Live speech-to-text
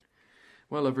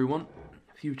Well, everyone,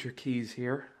 Future Keys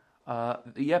here.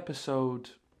 The episode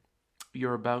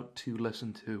you're about to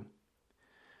listen to,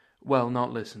 well,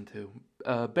 not listen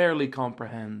to, barely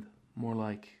comprehend, more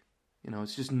like,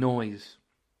 it's just noise,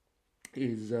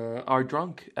 is our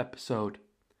drunk episode.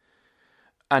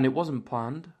 And it wasn't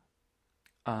planned.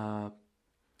 About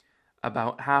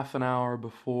half an hour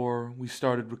before we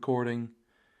started recording,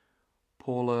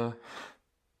 Paula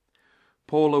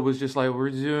was just like, we're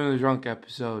doing the drunk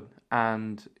episode.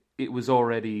 And it was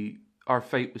already, our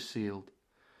fate was sealed.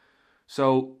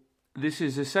 So this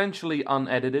is essentially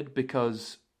unedited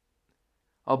because,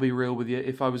 I'll be real with you,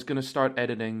 if I was going to start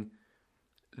editing,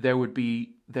 there would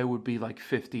be like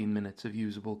 15 minutes of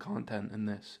usable content in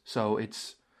this. So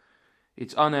it's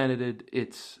unedited,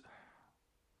 it's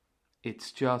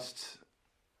just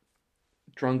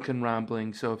drunken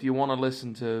rambling. So if you want to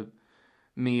listen to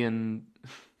me and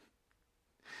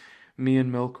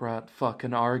Milkrat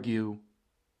fucking argue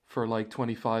for like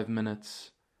 25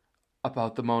 minutes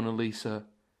about the Mona Lisa,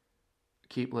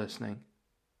 keep listening.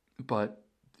 But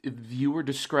viewer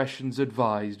discretion's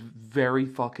advised. Very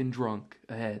fucking drunk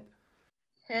ahead.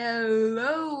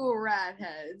 Hello, rat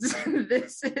heads.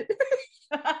 This is...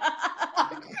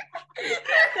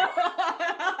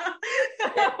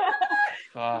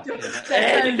 Rat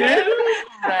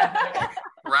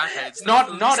heads.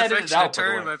 Not edited out,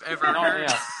 term I've ever heard.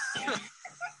 Yeah.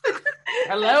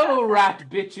 Hello, rat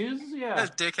bitches. Yeah.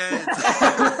 Dickheads.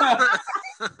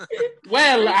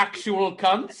 Well, actual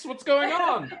cunts, what's going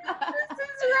on? This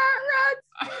is Rat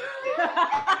Rats.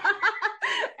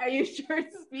 Are you sure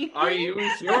it's speaking? Are you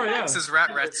sure? Yeah. This is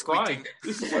rat squeaking.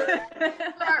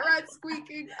 Rat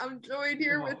squeaking. I'm joined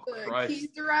here with the Keys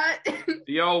Rat.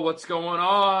 Yo, what's going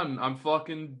on? I'm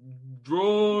fucking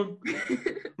drunk.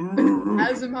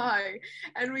 As am I.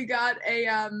 And we got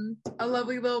a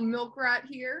lovely little milk rat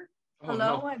here. Oh,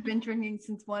 hello, no. I've been drinking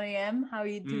since 1 a.m. How are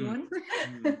you doing?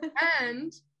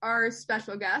 And our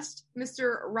special guest,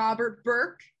 Mr. Robert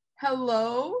Burke.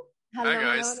 Hello. Hi,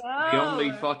 guys. Hello. The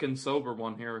only fucking sober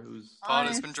one here who's... Paul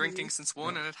has been drinking since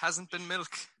 1 and it hasn't been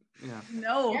milk. Yeah.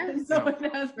 No, it has not.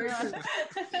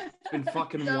 It's been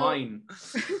fucking wine.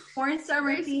 Cornstarch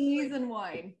martinis and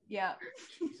wine. Yeah.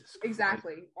 Jesus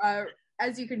exactly.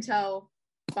 As you can tell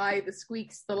by the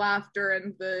squeaks, the laughter,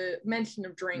 and the mention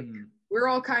of drink, we're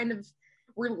all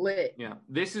we're lit. Yeah.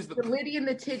 This is we're litty in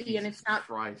the titty, Jesus and it's not...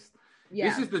 Christ. Yeah.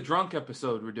 This is the drunk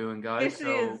episode we're doing, guys. This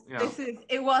is.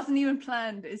 It wasn't even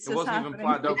planned. It wasn't happening. Even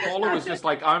planned. No, Paula was just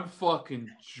like, I'm fucking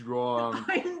drunk.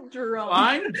 I'm drunk.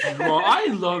 I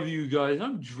love you guys.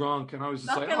 I'm drunk. And I was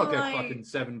just Not like, I'll gonna get fucking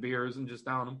 7 beers and just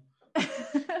down them.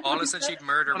 Paula said she'd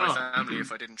murder my family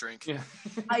if I didn't drink. Yeah.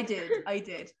 I did.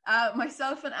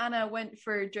 Myself and Anna went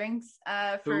for drinks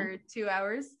for 2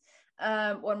 hours.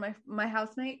 One of my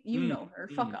housemate, you know her,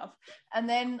 fuck off. And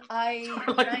then I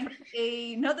drank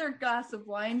another glass of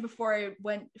wine before I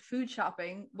went food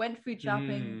shopping,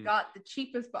 got the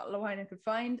cheapest bottle of wine I could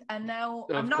find, and now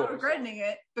I'm not regretting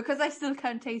it because I still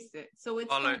can't taste it. So it's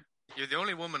Paula, you're the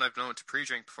only woman I've known to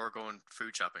pre-drink before going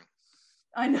food shopping.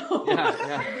 I know.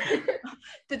 Yeah.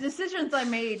 The decisions I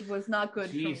made was not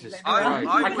good. Jesus Christ.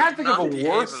 I can't think of a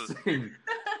worse thing.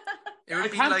 It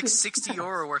would be like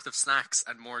 €60 worth of snacks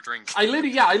and more drink. I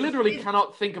literally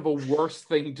cannot think of a worse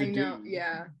thing to do.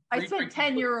 Yeah. I spent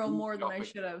 €10 more than I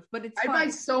should have, but it's I'd fine.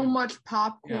 buy so much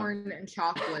popcorn and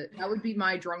chocolate. That would be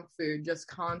my drunk food, just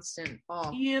constant.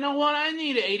 Oh. You know what? I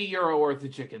need €80 worth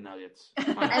of chicken nuggets.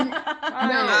 I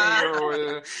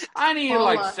need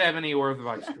like 70 worth of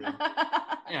ice cream.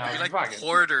 Yeah, like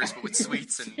hoarders, but with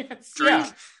sweets and drink.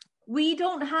 Yeah. We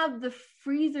don't have the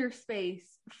freezer space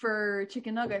for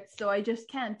chicken nuggets, so I just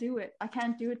can't do it. I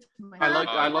can't do it to myself.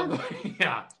 I love the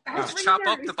Just chop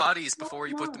up the bodies before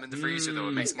you put them in the freezer, though.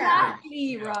 It makes more room.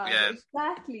 Exactly, Rob. Yeah.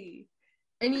 Exactly.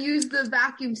 And you use the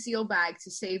vacuum seal bag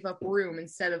to save up room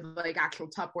instead of like actual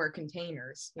Tupperware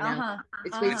containers. You know?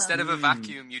 Instead of a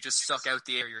vacuum, you just suck out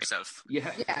the air yourself.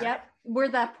 Yeah. Yep. We're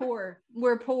that poor.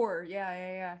 We're poor.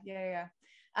 Yeah.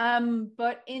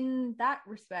 But in that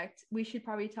respect, we should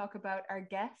probably talk about our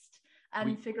guest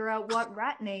and figure out what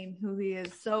rat name who he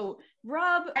is. So,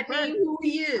 Rob, name who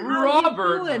he is.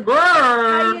 Robert Burke.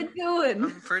 How you doing?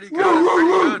 I'm pretty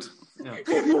good. Yeah.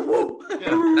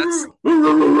 That's.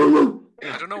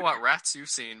 I don't know what rats you've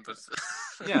seen, but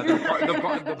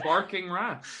the barking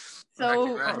rat.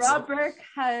 So Rob Burke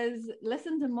has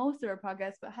listened to most of our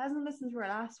podcasts, but hasn't listened to our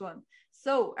last one.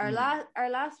 So our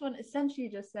last one essentially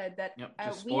just said that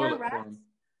we are rats,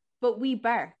 but we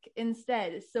bark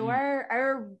instead. So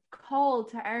our call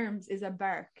to arms is a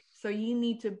bark. So you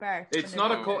need to bark. It's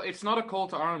not a call. It's not a call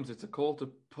to arms. It's a call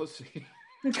to pussy.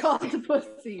 Called the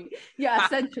pussy. Yeah,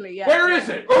 essentially, yeah. Where is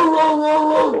it?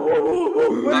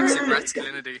 Maxi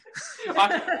masculinity.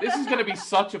 This is going to be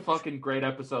such a fucking great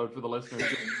episode for the listeners.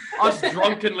 Us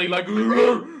drunkenly like...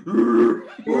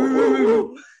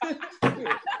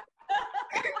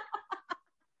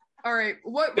 All right,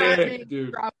 what rat name dude.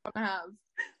 do Rob want to have?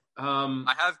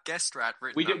 I have guest rat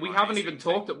written. We haven't even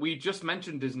talked. We just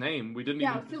mentioned his name. We didn't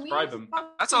even describe him.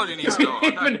 That's all you need to know.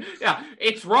 Yeah,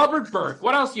 it's Robert Burke.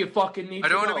 What else you fucking need? I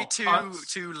don't to want to be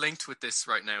too linked with this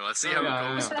right now. I'll see how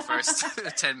it goes in the first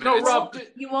 10 minutes. No, Rob,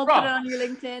 you won't put it on your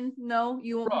LinkedIn. No,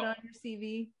 you won't put it on your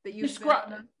CV that you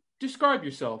describe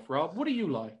yourself, Rob. What do you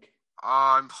like?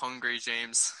 Oh, I'm hungry,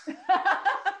 James.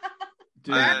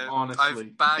 Dude, honestly,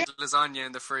 I've bagged lasagna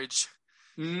in the fridge.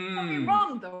 You're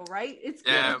wrong though, right? It's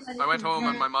good. Yeah, I went home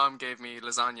and my mom gave me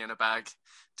lasagna in a bag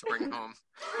to bring home.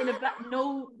 In a bag?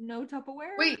 No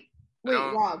Tupperware? Wait,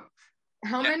 Rob.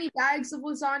 How many bags of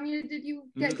lasagna did you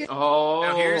get? Oh,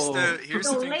 now here's the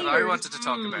thing that I wanted to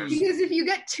talk about. Because if you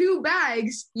get 2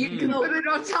 bags, you can put it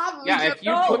on top of each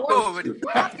other.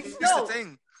 Here's the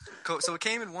thing. So it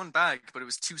came in 1 bag, but it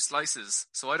was 2 slices.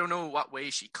 So I don't know what way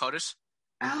she cut it.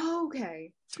 Oh,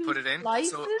 okay. To put it in.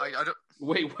 Slices? So I don't.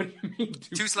 Wait, what do you mean?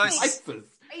 2 slices Are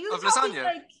you of talking lasagna?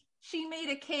 like she made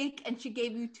a cake and she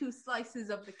gave you 2 slices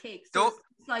of the cake? So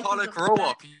Paula, grow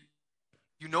up.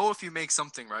 You know if you make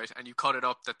something right and you cut it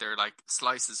up that they're like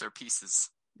slices or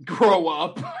pieces. Grow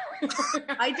up.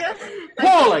 I just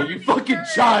Paula, you fucking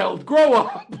child, grow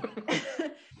up.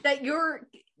 That you're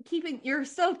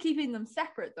still keeping them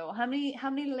separate though. How many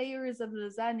layers of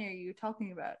lasagna are you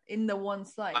talking about in the 1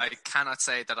 slice? I cannot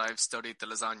say that I've studied the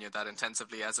lasagna that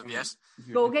intensively as of yet.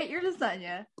 Go get your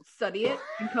lasagna, study it,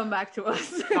 and come back to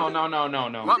us. No. You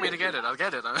want me to get it? I'll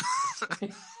get it.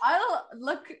 I'll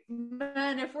look,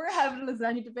 man. If we're having a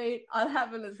lasagna debate, I'll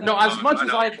have a lasagna. No, as much as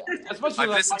I've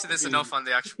listened to this enough on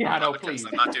the actual. Yeah, no, podcast, please.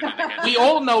 I'm not doing it again. We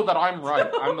all know that I'm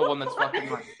right. I'm the one that's fucking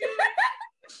right.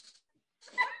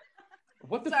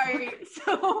 Sorry.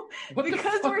 So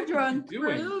because we're drunk,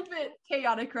 we're a little bit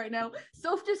chaotic right now.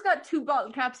 Soph just got 2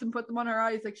 bottle caps and put them on her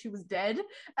eyes like she was dead.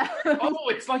 Oh,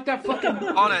 it's like that fucking.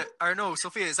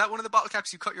 Sophia, is that one of the bottle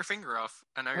caps you cut your finger off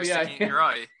and now you're sticking it in your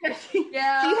eye?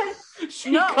 Yeah.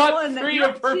 She cut 3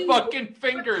 of her fucking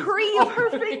fingers. 3 of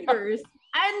her fingers.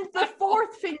 And the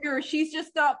 4th finger, she's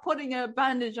just not putting a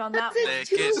bandage on that one.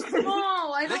 Lick it.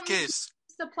 Small. I lick it.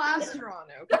 The plaster on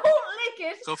it. Don't lick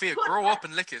it. Sophia, grow up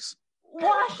and lick it.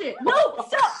 Wash it. No,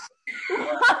 stop.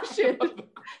 Wash it.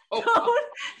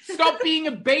 Don't. Stop being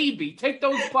a baby. Take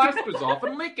those plasters off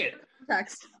and lick it.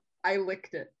 Text. I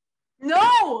licked it.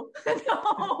 No. This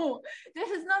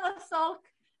is not a salt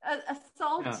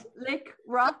lick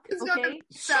rock. Okay.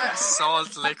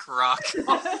 Salt lick rock.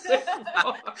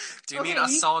 Do you mean a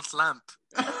salt lamp?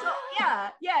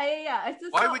 Yeah.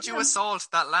 Why would you assault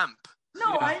that lamp?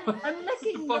 No, I'm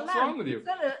licking the lamp. What's wrong with you?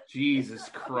 Jesus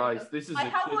Christ, this is I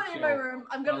have one in my room.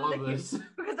 I'm gonna lick this. it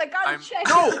because I gotta check.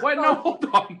 No, hold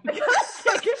on.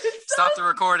 Stop the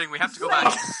recording. We have to go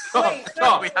back.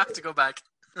 Stop. We have to go back.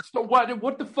 So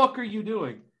what the fuck are you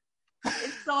doing?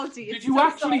 It's salty. Did you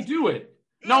actually do it?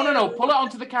 No. Pull it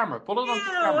onto the camera. Pull it onto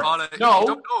the camera. Paula,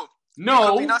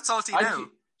 No. It's not salty now.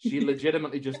 She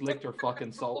legitimately just licked her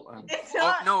fucking salt.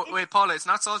 Wait, Paula, it's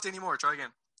not salty anymore. Try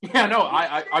again. Yeah, no,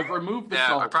 I've removed the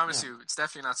salt. Yeah, I promise you, it's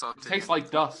definitely not salty. It tastes like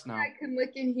dust now. I can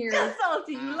lick in here. It's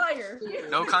salty, you liar.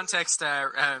 No context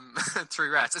there, 3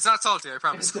 rats. It's not salty, I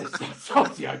promise. It's not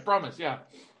salty, I promise, yeah.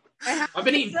 I've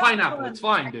been eating pineapple, it's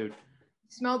fine, dude.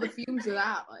 Smell the fumes of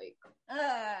that, like.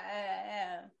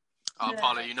 Oh,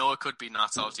 Paula, you know it could be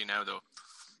not salty now, though.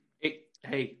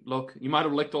 Hey, look, you might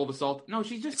have licked all the salt. No,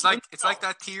 she's just. It's like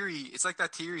that theory. It's like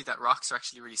that theory that rocks are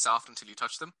actually really soft until you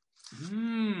touch them.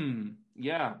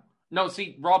 Yeah. No,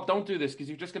 see, Rob, don't do this because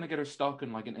you're just gonna get her stuck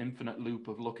in like an infinite loop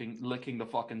of licking the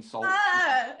fucking salt.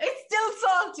 It's still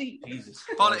salty. Jesus.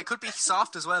 Paula, it could be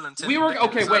soft as well until.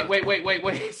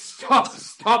 Wait.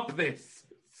 Stop this.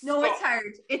 No, it's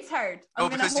hard. It's hard. No,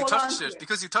 because you touched it.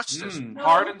 Because you touched it. No.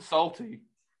 Hard and salty.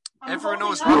 Everyone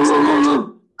knows rocks are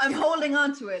salty. I'm holding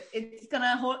on to it. It's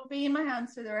gonna be in my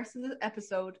hands for the rest of the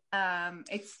episode.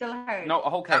 It's still hard. No,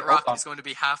 okay. That rock is going to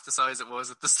be half the size it was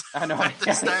at the start. I know. He's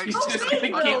just gonna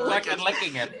keep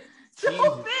licking it.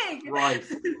 So big. Right.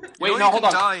 Wait, no, hold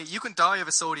on. You can die of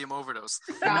a sodium overdose.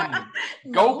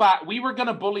 Go back. We were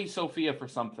gonna bully Sophia for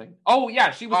something. Oh yeah,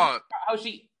 she was how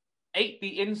she ate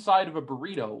the inside of a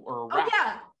burrito or a wrap.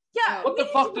 Oh yeah. What the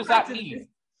fuck does that mean?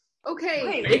 Okay.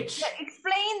 Wait,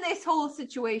 explain this whole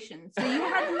situation. So you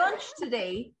had lunch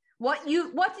today. What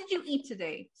did you eat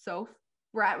today, Soph?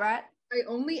 Rat? I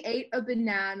only ate a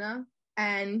banana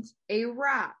and a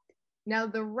wrap. Now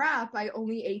the wrap I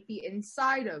only ate the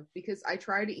inside of because I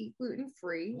tried to eat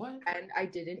gluten-free and I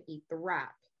didn't eat the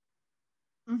wrap.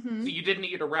 So you didn't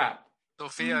eat a wrap.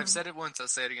 Sophia, I've said it once, I'll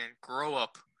say it again. Grow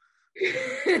up.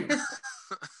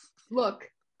 Look.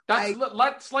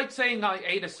 That's like saying I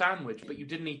ate a sandwich, but you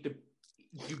don't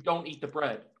eat the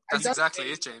bread. That's exactly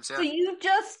it, James. Yeah. So you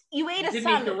ate a salad. You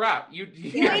didn't eat the wrap. You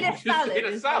ate a salad. Ate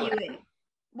a salad.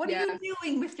 What are you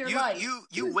doing with your life?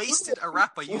 You wasted a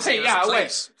wrap by using it as a plate.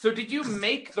 Wait. So did you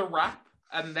make the wrap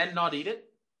and then not eat it?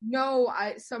 No,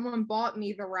 someone bought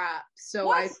me the wrap, so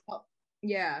what?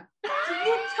 Yeah. So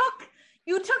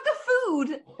you took the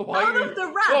food out of the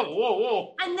wrap.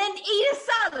 Whoa. And then ate a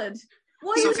salad.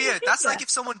 Sophia, that's like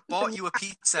if someone bought you a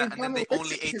pizza and then they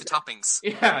only ate the toppings.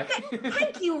 Yeah.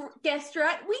 Thank you, guest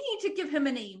rat. We need to give him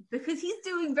a name because he's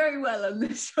doing very well on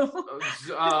this show.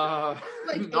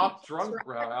 Not drunk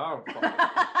rat. I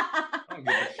don't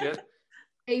give a shit.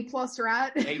 A+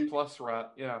 rat. A+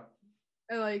 rat. Yeah.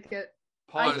 I like it.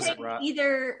 Positive rat.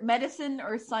 Either medicine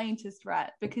or scientist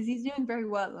rat because he's doing very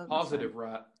well on positive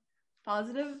rat.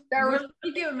 Positive. We'll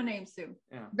give him a name soon.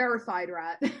 Yeah. Verified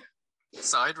rat.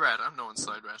 Side rat. I'm knowing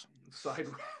side rat. Side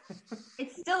rat.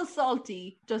 It's still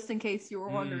salty, just in case you were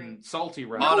wondering. Salty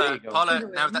rat. Paula,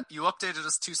 now that you updated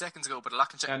us 2 seconds ago, but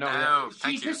lock and check.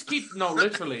 Thank you.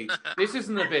 Literally. This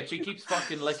isn't a bit. She keeps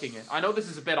fucking licking it. I know this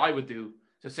is a bit I would do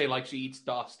to say like she eats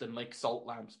dust and like salt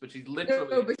lamps, but she's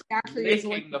literally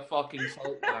licking the fucking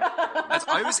salt lamp.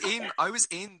 I was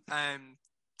in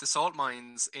the salt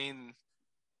mines in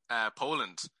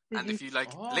Poland. And if you lick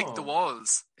the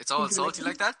walls, it's all salty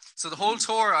like that. So the whole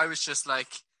tour, I was just like,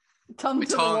 tongue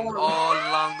all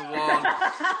along the wall.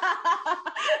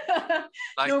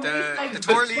 The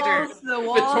tour leader, the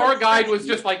tour guide was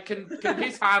just like, can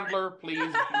his handler please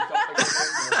do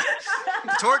something?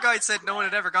 The tour guide said no one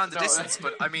had ever gone the distance,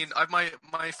 but I mean, I've my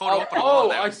photo up on a wall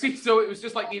now. I see. So it was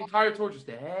just like the entire tour just.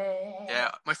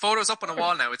 Yeah, my photo's up on a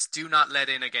wall now. It's do not let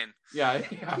in again. Yeah.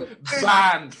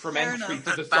 Banned from entry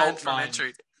to the salt mine.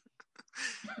 Entry.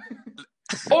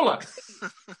 Paula,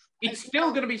 it's still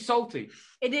going to be salty.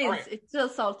 It is. Right. It's still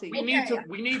salty. We need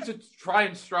to try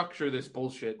and structure this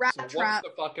bullshit. Rat trap. What's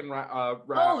the fucking rat?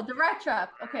 Oh, the rat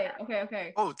trap.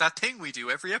 Okay. Oh, that thing we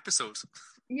do every episode.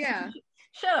 Yeah.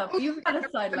 Shut up. You've got a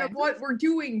sideline. What we're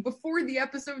doing before the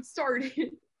episode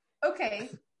started. Okay.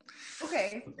 Oh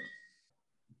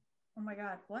my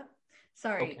god. What?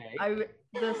 Sorry. Okay.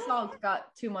 The salt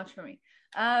got too much for me.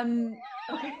 Okay.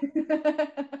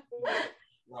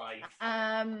 Right.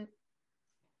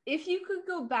 If you could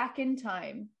go back in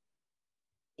time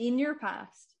in your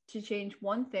past to change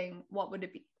one thing, what would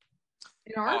it be?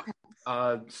 In our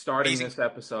past? Starting this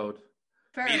episode.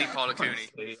 Meeting Paula Cooney.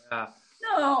 Yeah.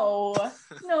 No,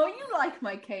 you like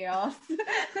my chaos.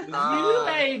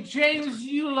 Hey, James,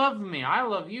 you love me. I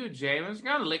love you, James.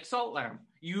 Gotta lick salt lamp.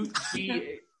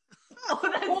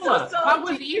 Paula, that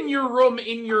was in your room,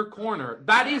 in your corner.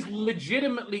 That is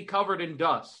legitimately covered in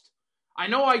dust. I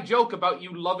know I joke about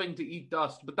you loving to eat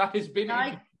dust, but that has been in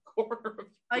the corner.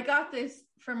 I got this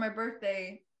for my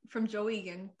birthday from Joe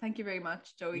Egan. Thank you very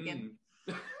much, Joe Egan.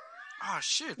 Oh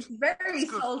shit! It's very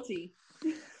salty.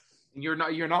 You're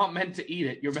not meant to eat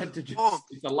it. You're meant to just.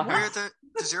 It's a lamp.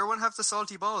 Does your one have the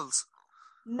salty balls?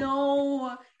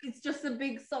 No, it's just a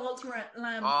big salt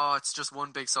lamp. Oh, it's just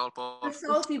one big salt ball. The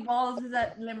salty balls is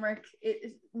at Limerick.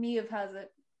 Niamh has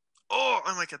it. Oh,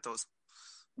 I might get those.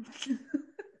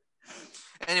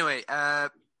 Anyway,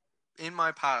 in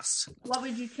my past. What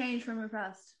would you change from your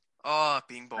past? Oh,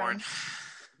 being born.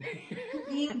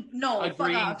 No,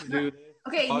 fuck off.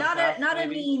 Okay, not a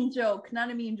mean joke. Not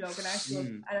a mean joke.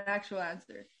 An actual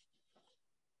answer.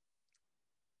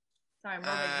 Sorry,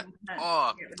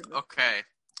 okay.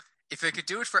 If I could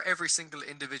do it for every single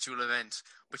individual event,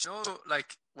 but you know,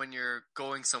 like when you're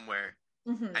going somewhere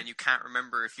and you can't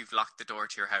remember if you've locked the door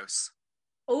to your house.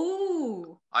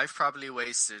 Oh. I've probably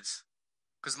wasted,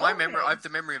 because my memory, I have the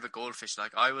memory of a goldfish.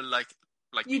 Like I will like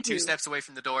be 2 steps away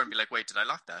from the door and be like, wait, did I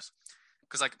lock that?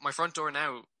 Because like my front door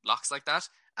now locks like that,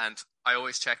 and I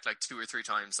always check like 2 or 3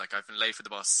 times. Like I've been late for the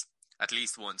bus at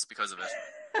least once because of it.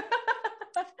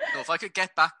 So if I could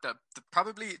get back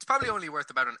it's probably only worth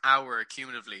about an hour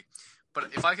cumulatively.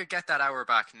 But if I could get that hour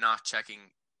back, not checking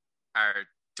our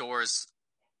doors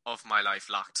of my life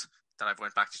locked, that I've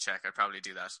went back to check, I'd probably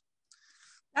do that.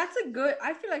 I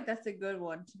feel like that's a good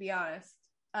one, to be honest.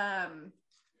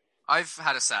 I've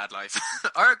had a sad life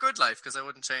or a good life because I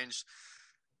wouldn't change.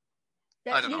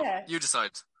 I don't know. You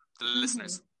decide, the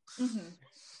listeners.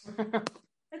 Mm-hmm.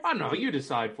 I don't know. You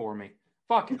decide for me.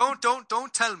 Fuck it.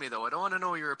 Don't tell me though. I don't want to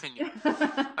know your opinion.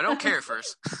 I don't care for it.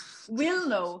 We'll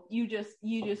know. You just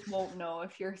won't know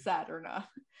if you're sad or not.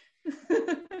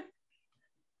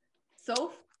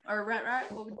 Soph or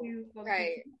Rat? What would you?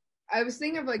 Okay. I was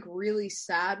thinking of like really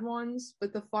sad ones,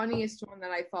 but the funniest one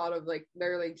that I thought of like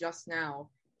literally just now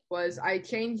was I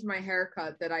changed my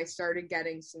haircut that I started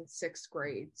getting since 6th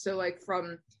grade. So like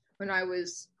from when I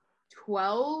was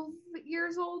 12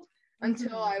 years old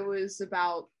until I was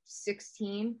about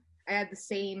 16, I had the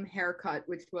same haircut,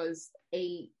 which was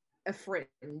a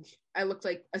fringe. I looked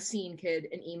like a scene kid,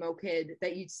 an emo kid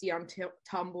that you'd see on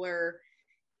Tumblr,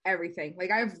 everything.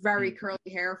 Like I have very curly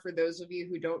hair for those of you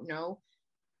who don't know,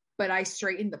 but I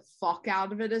straightened the fuck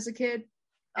out of it as a kid,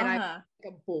 and I'm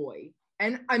like a boy.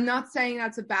 And I'm not saying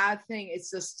that's a bad thing. It's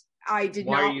just I did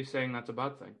not. Why are you saying that's a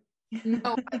bad thing?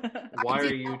 No. Why are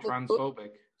you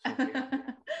transphobic?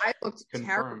 I looked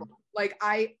terrible. Like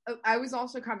I was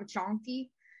also kind of chonky,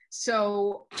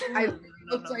 so I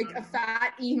looked like a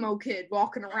fat emo kid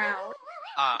walking around.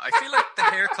 I feel like the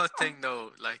haircut thing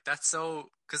though, like that's so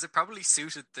because it probably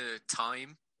suited the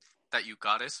time that you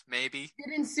got it. Maybe it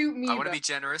didn't suit me. I want to be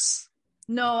generous.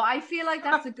 No, I feel like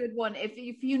that's a good one.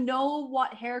 If you know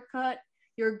what haircut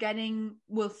you're getting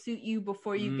will suit you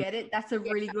before you get it, that's a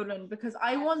really good one. Because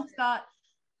I once got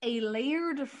a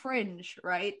layered fringe,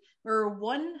 right? Where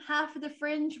one half of the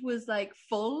fringe was like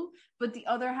full, but the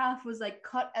other half was like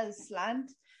cut as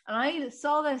slant. And I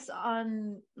saw this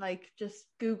on like just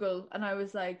Google, and I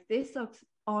was like, this looks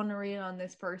unreal on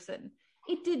this person.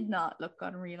 It did not look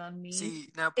unreal on me. See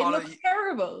now, Paula, it looks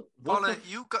terrible. Paula,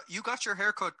 you got your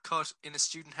haircut cut in a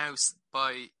student house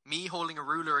by me holding a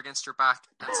ruler against your back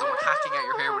and someone hacking at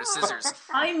your hair with a scissors.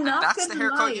 I'm not. That's the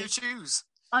haircut lie. You choose.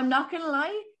 I'm not gonna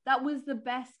lie. That was the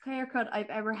best haircut I've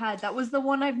ever had. That was the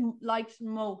one I've liked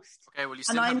most. Okay, well you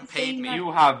still haven't paid me.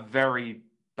 You have very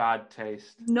bad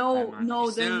taste. No.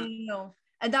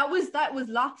 And that was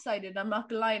lopsided. I'm not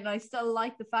gonna lie, and I still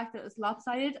like the fact that it was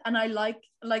lopsided. And I like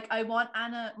I want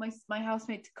Anna, my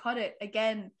housemate, to cut it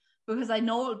again because I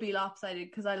know it'll be lopsided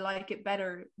because I like it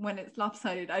better when it's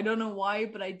lopsided. I don't know why,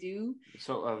 but I do.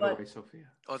 So other way, Sophia.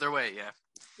 Other way, yeah.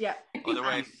 Yeah. Other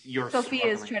way. Sophia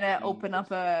is trying to open up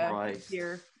a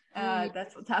here.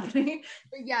 That's what's happening.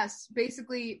 But yes,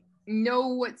 basically know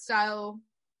what style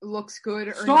looks good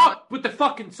or Stop not. with the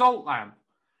fucking salt lamp.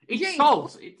 It's James,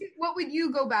 salt. What would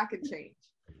you go back and change?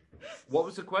 What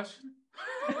was the question?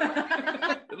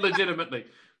 Legitimately.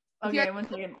 Okay, one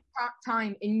second.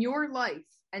 Time in your life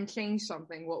and change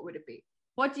something, what would it be?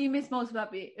 What do you miss most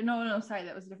about being? No, sorry,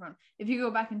 that was different. If you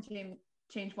go back and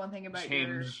change one thing about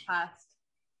your past.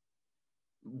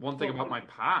 One thing about my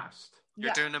past.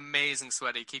 You're doing amazing,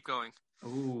 Sweaty. Keep going.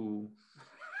 Ooh.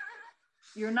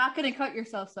 You're not going to cut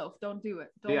yourself, Soph. Don't do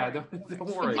it.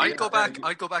 Don't worry. I'd go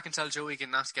back and tell Joey again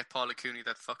not to get Paula Cooney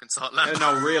that fucking salt lamp.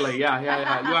 No, really, yeah. You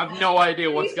have no idea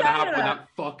what's going to happen with that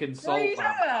fucking salt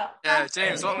lamp. Yeah,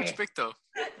 James, what would you pick though?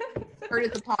 Heard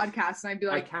at the podcast, and I'd be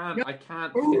like, I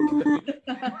can't.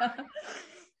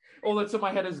 All that's in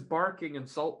my head is barking and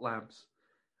salt lamps.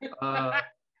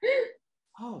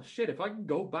 Oh shit! If I can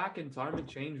go back in time and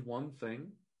change one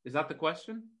thing, is that the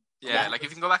question? Yeah, like if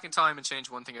you can go back in time and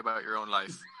change one thing about your own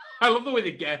life. I love the way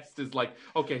the guest is like,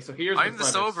 okay, so here's I'm the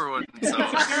sober one. So.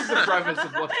 Here's the premise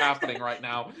of what's happening right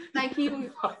now. Thank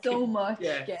you so much,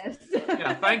 guest.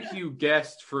 Yeah, thank you,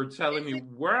 guest, for telling me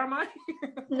where am I?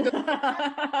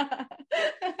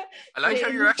 I like how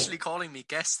you're actually calling me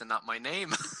guest and not my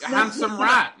name. Handsome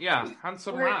Rat, yeah,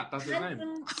 Handsome Rat. That's his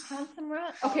name. Handsome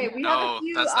Rat. Okay, we have a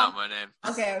few. That's not my name.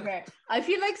 Okay. I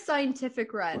feel like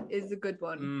Scientific Rat is a good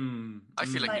one. I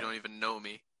feel like you don't even know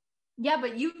me. Yeah,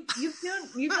 but you've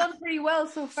done pretty well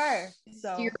so far.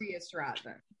 So. Mysterious Rat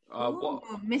then.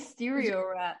 Mysterio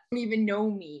Rat. You don't even know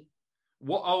me.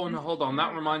 What? Oh no, hold on.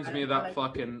 That reminds me of that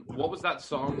fucking. What was that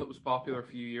song that was popular a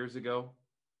few years ago?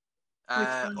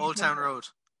 Old Town Road.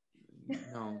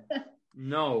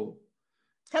 No.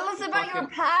 Tell us about your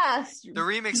past. The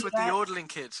remix with the yodeling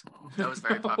kid. That was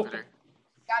very popular.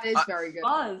 That is very good.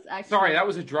 Sorry, that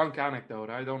was a drunk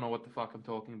anecdote. I don't know what the fuck I'm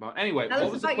talking about. Anyway,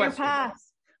 what was the question? Your past.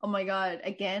 Oh my god,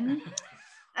 again?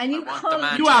 And you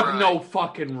have no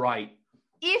fucking right.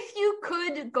 If you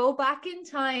could go back in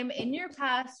time in your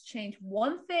past, change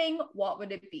one thing, what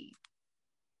would it be?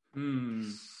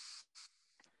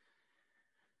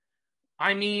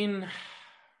 I mean,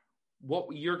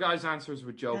 what your guys' answers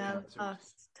were joke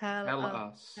answers. Tell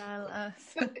us.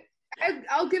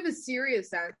 I'll give a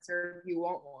serious answer if you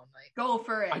want one. Like, go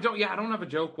for it. I don't have a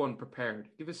joke one prepared.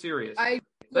 Give a serious.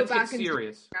 Let's get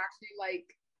serious. Actually,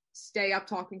 like, stay up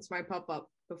talking to my pup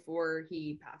before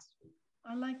he passed.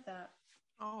 I like that.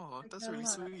 Oh, that's really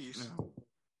sweet.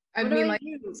 Yeah.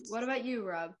 What about you,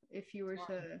 Rob? If you were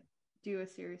to do a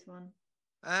serious one,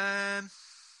 I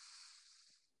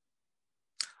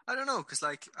I don't know, because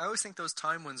like I always think those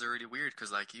time ones are really weird because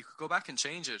like you could go back and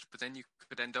change it, but then you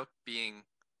could end up being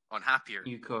unhappier.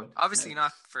 You could. Obviously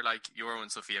not for like your own,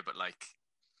 Sophia, but like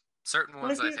certain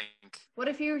ones I think. What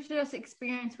if you were to just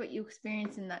experience what you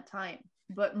experienced in that time,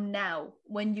 but now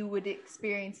when you would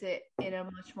experience it in a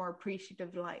much more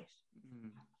appreciative light?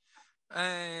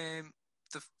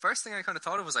 The first thing I kind of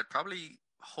thought of was I'd probably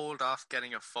hold off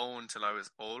getting a phone till I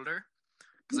was older,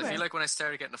 because I feel like when I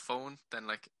started getting a phone, then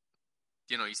like,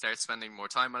 you know, you start spending more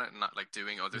time on it and not like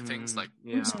doing other things like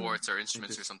sports or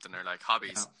instruments or something, or like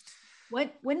hobbies.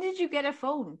 When did you get a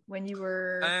phone? When you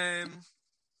were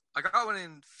I got one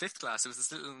in 5th class. It was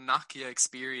this little Nokia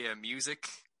Xperia Music.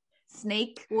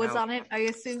 Snake was on it, I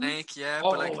assume. Snake, yeah.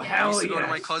 Oh, but like, I used to go to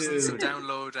my cousins and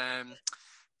download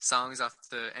songs off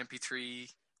the MP3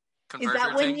 converter. Is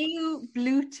that when you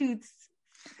Bluetooth?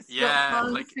 Yeah,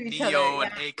 like Neo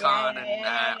and Akon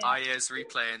and Aya's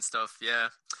Replay and stuff. Yeah.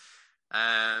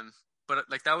 But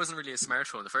like that wasn't really a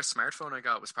smartphone. The first smartphone I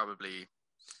got was probably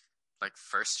like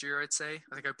first year, I'd say.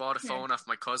 I think I bought a phone off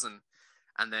my cousin,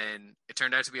 and then it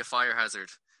turned out to be a fire hazard.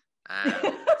 Wait,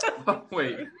 what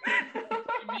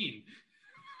do you mean?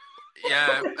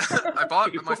 Yeah, I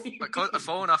bought a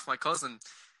phone off my cousin,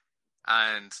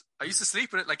 and I used to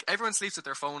sleep with it. Like everyone sleeps with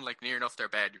their phone like near enough their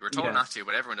bed. You were told not to,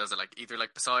 but everyone does it. Like either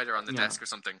like beside or on the desk or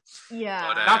something. Yeah,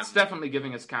 but, that's definitely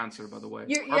giving us cancer, by the way.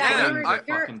 Our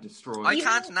fucking destroyed. I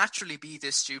can't naturally be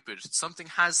this stupid. Something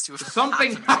has to have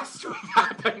Something has to have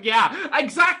happened. Yeah,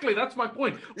 exactly. That's my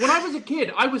point. When I was a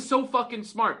kid, I was so fucking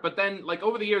smart, but then like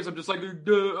over the years, I'm just like.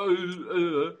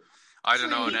 I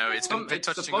don't know now. It's been a bit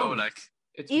touch and go. Like.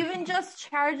 Even just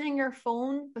charging your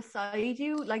phone beside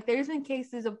you, like there's been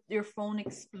cases of your phone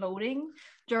exploding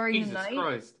during the night.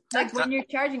 Christ. Like when you're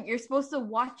charging, you're supposed to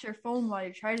watch your phone while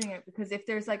you're charging it, because if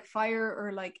there's like fire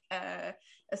or like a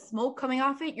smoke coming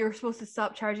off it, you're supposed to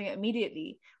stop charging it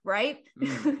immediately, right?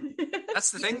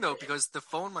 That's the thing though, because the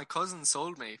phone my cousin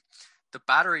sold me, the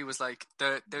battery was like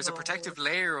there's a protective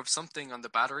layer of something on the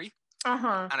battery,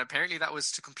 and apparently that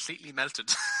was completely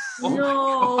melted.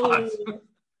 No.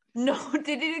 No,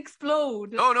 did it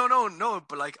explode? No,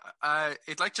 but like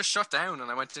it like just shut down, and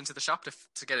I went into the shop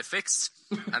to get it fixed,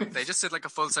 and they just did like a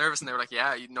full service, and they were like,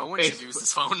 yeah, no one should use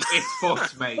this phone. It's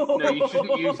fucked, mate. No, you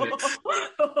shouldn't use it.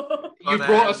 You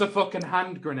brought us a fucking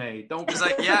hand grenade. Don't. He's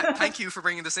like, yeah, thank you for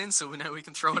bringing this in, so now we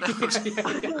can throw it out.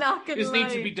 I'm not gonna lie.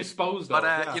 Needs to be disposed of.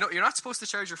 But you know, you're not supposed to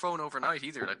charge your phone overnight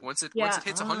either. Like once it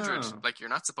hits 100, like you're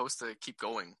not supposed to keep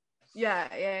going.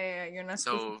 Yeah. You're not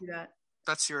supposed to do that.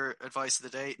 That's your advice of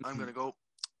the day. I'm gonna go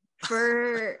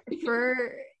for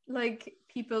like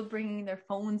people bringing their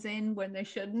phones in when they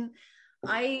shouldn't.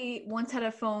 I once had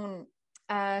a phone,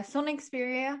 Sony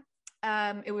Xperia.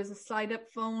 It was a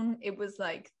slide-up phone. It was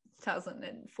like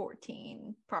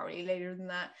 2014, probably later than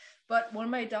that. But one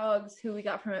of my dogs, who we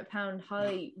got from at Pound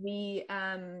Holly, we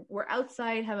were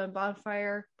outside having a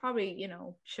bonfire. Probably, you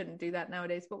know, shouldn't do that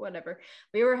nowadays, but whatever.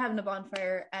 We were having a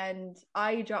bonfire, and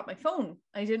I dropped my phone.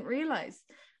 I didn't realize.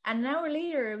 And an hour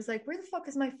later, I was like, where the fuck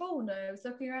is my phone? And I was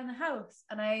looking around the house,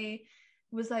 and I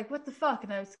was like, what the fuck?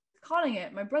 And I was calling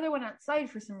it. My brother went outside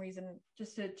for some reason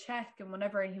just to check and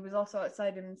whatever, and he was also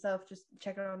outside himself just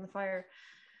checking on the fire.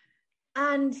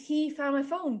 And he found my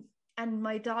phone, and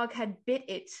my dog had bit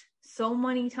it so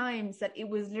many times that it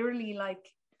was literally like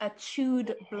a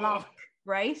chewed block,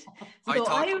 right? So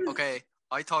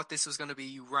I thought this was going to be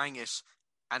you rang it,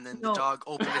 and then the dog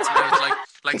opened its mouth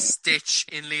like Stitch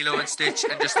in Lilo and Stitch,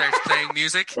 and just starts playing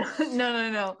music.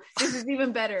 No. This is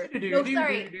even better. No,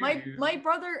 sorry. My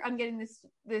brother, I'm getting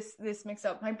this mixed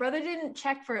up. My brother didn't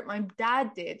check for it. My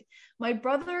dad did. My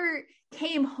brother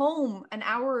came home an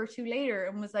hour or two later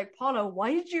and was like, Paula,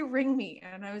 why did you ring me?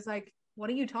 And I was like, what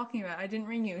are you talking about? I didn't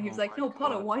ring you. He was like, no,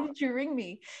 Paula, why did you ring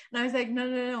me? And I was like,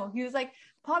 no. He was like,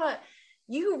 Paula,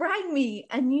 you rang me,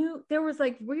 and there was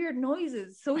like weird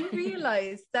noises. So he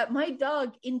realized that my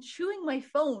dog, in chewing my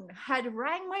phone, had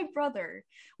rang my brother,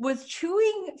 was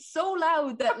chewing so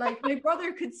loud that like my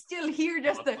brother could still hear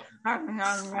just the of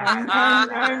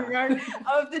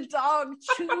the dog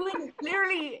chewing,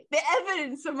 literally the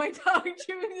evidence of my dog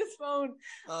chewing this phone.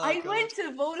 I went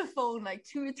to Vodafone like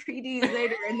 2 or 3 days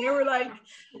later, and they were like,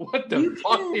 what the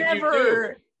fuck did you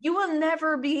do? You will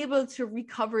never be able to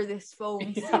recover this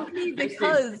phone simply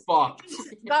because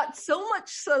it's got so much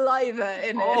saliva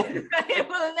in it. It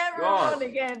will never run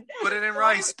again. Put it in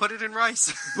rice.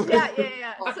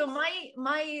 Yeah. So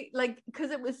my like, because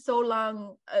it was so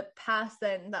long past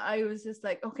then that I was just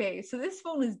like, okay, so this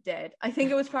phone is dead. I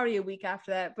think it was probably a week after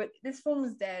that, but this phone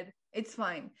was dead. It's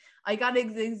fine. I got the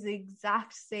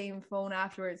exact same phone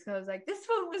afterwards because I was like, this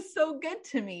phone was so good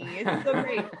to me. It's so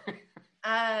great.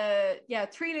 Yeah,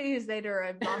 3 days later,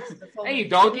 I've lost the phone. Hey,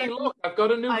 doggy, look, I've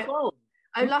got a new phone.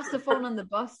 I lost the phone on the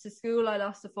bus to school. I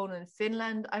lost the phone in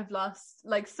Finland. I've lost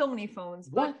like so many phones,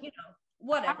 but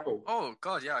whatever. How? Oh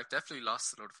god, yeah, I definitely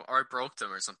lost a load of phones. Or I broke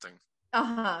them or something.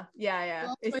 Yeah.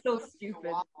 Well, it's so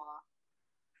stupid.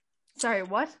 Sorry,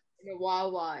 what? A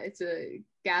Wawa. It's a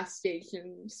gas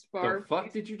station spar. The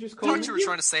fuck did you just I call thought you were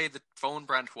trying to say the phone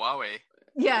brand Huawei.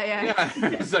 Yeah.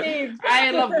 It's like,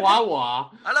 I love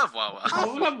Wawa. I love Wawa. I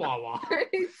love Wawa.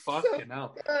 Fucking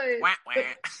hell. Wah,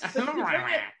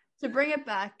 wah. To bring it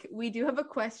back, we do have a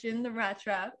question, the rat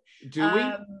trap. Do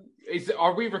we?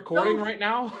 Are we recording right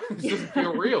now? This doesn't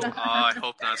feel real. Oh, I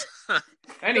hope not.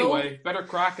 Anyway, better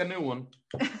crack a new one.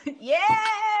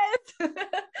 Yes!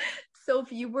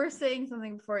 Sophie, you were saying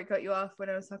something before I cut you off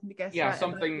when I was talking to guests. Yeah,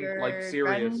 something like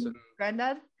serious.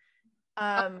 Granddad?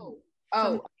 I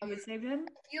would say to him?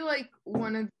 I feel like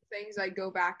one of the things I'd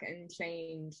go back and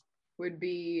change would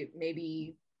be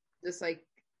maybe just like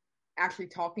actually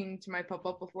talking to my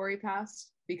papa before he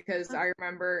passed, because I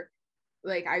remember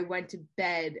like I went to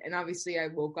bed and obviously I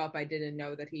woke up, I didn't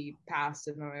know that he passed,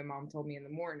 and then my mom told me in the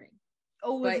morning.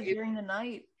 Oh, was it during the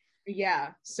night? Yeah,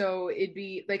 so it'd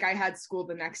be like I had school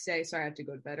the next day, so I had to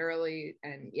go to bed early,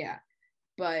 and yeah,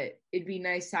 but it'd be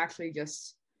nice to actually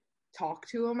just talk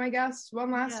to him, I guess,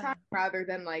 one last time, rather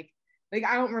than like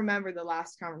I don't remember the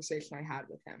last conversation I had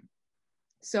with him,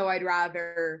 so I'd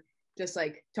rather just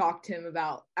like talk to him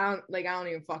about I don't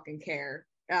even fucking care,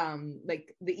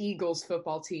 like the Eagles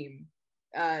football team,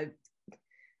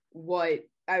 what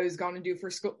I was gonna do for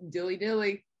school,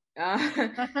 dilly,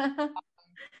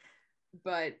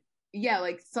 but yeah,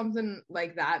 like something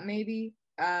like that maybe.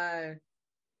 Yeah,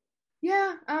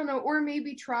 I don't know, or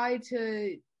maybe try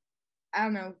to, I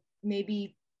don't know,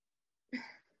 maybe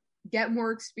get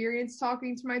more experience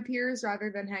talking to my peers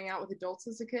rather than hang out with adults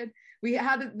as a kid. We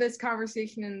had this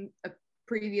conversation in a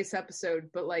previous episode,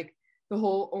 but like the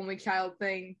whole only child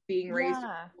thing, being raised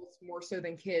more so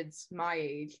than kids my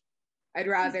age. I'd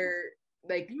rather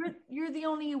like you're the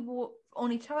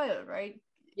only child, right?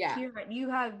 Yeah. You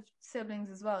have siblings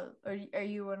as well, or are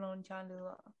you an only child as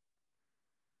well?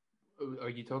 Are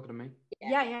you talking to me?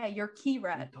 Yeah, you're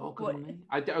Kira. Talking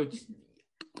to me?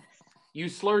 You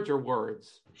slurred your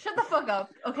words. Shut the fuck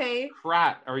up, okay?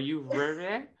 Krat, are you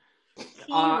ready?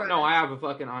 No, I have a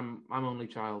fucking. I'm only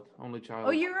child.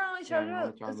 Oh, you're only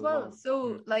child as well.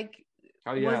 So, like,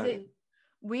 was it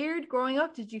weird growing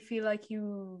up? Did you feel like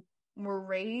you were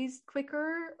raised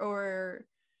quicker, or?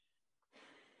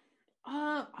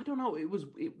 I don't know.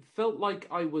 It felt like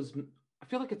I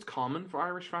feel like it's common for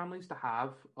Irish families to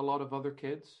have a lot of other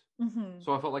kids. Mm-hmm.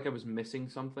 So I felt like I was missing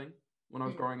something when I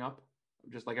was growing up.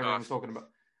 Just like everyone was talking about.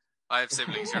 I have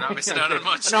siblings. You're not missing out on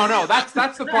much. No, that's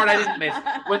the part I didn't miss.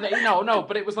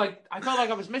 But it was like I felt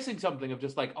like I was missing something of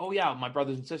just like, oh yeah, my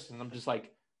brothers and sisters. And I'm just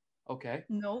like, okay,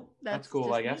 no, that's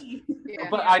cool, I guess. Yeah.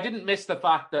 But I didn't miss the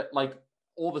fact that like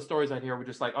all the stories I'd hear were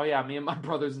just like, oh yeah, me and my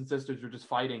brothers and sisters were just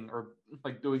fighting or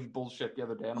like doing bullshit the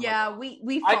other day. And I'm like,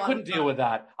 we I couldn't deal with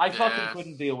that. I fucking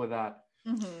couldn't deal with that.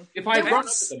 Mm-hmm. If I had grown up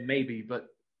with them, maybe, but.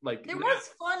 Like, there was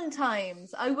fun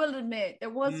times, I will admit.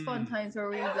 There was fun times where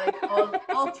we like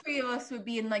all three of us would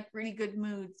be in like really good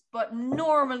moods. But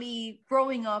normally,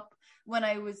 growing up, when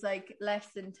I was like less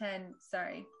than 10,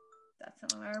 sorry,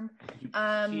 that's an alarm.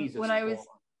 Jesus when I was,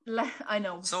 I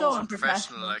know, so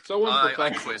unprofessional. Like, so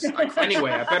unprofessional. I quit.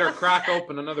 Anyway, I better crack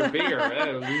open another beer.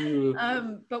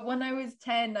 But when I was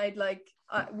 10, I'd like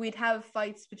we'd have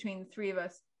fights between the three of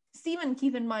us. Stephen,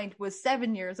 keep in mind, was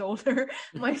 7 years older.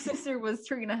 My sister was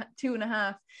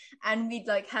 2.5, and we'd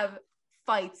like have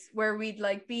fights where we'd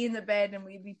like be in the bed and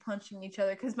we'd be punching each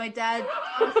other because my dad.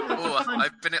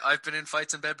 I've been in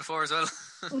fights in bed before as well.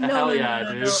 No.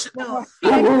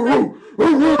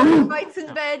 Fights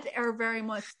in bed are very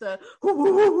much the.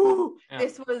 Yeah.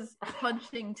 This was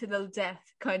punching to the death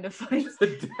kind of fights.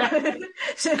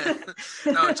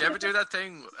 No, did you ever do that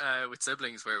thing with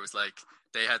siblings where it was like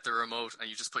they had the remote and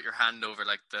you just put your hand over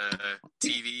like the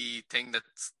TV thing that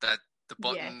the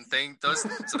button thing does,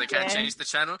 so they can't change the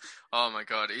channel? Oh my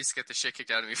god, I used to get the shit kicked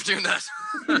out of me for doing that.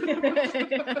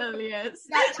 Hell yes.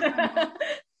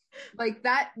 Like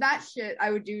that shit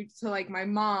I would do to like my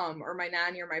mom or my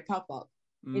nanny or my papa.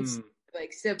 It's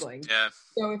like siblings. Yeah.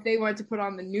 So if they wanted to put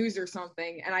on the news or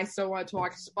something and I still wanted to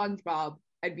watch SpongeBob,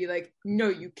 I'd be like, no,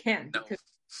 you can't. No.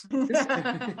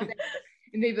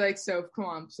 And they'd be like, so come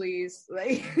on, please,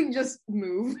 like just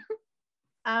move.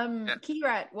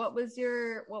 Kirat, what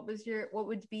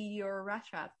would be your rat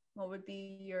trap? What would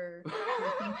be your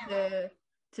thing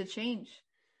to change?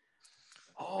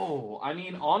 Oh, I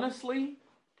mean, honestly,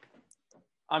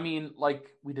 like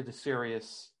we did a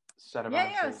serious set of Yeah,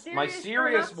 answers. serious My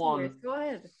serious or not one. serious. Go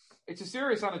ahead. It's a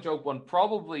serious and a joke one.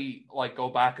 Probably like go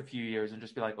back a few years and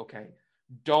just be like, okay,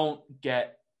 don't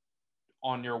get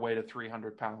on your way to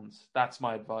 300 pounds. That's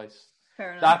my advice.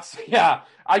 Fair enough.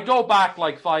 I go back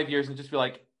like 5 years and just be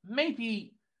like,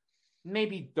 maybe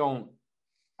don't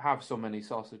have so many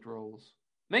sausage rolls.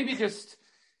 Maybe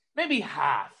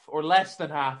half or less than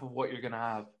half of what you're gonna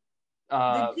have.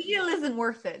 The deal isn't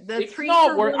worth it. It's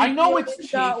not worth. I know it's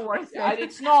cheap. Not worth it.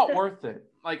 It's not worth it.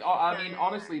 Like I mean,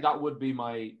 honestly, that would be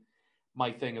my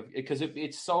thing of because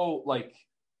it's so like.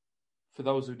 For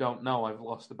those who don't know, I've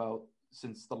lost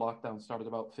since the lockdown started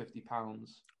about 50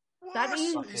 pounds. That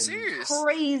is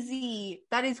crazy.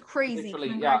 That is crazy.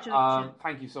 Yeah.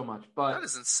 Thank you so much. But that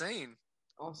is insane.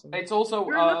 Awesome. It's also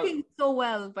you're looking so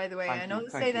well, by the way. I know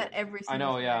thank say you. that every single I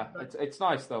know, time, yeah. but... It's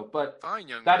nice though. But fine,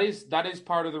 young that man. is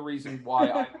part of the reason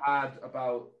why I've had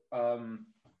about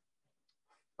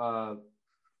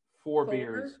 4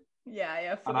 beers.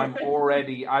 Yeah. 4. And I'm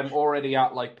already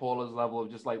at like Paula's level of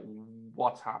just like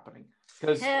what's happening.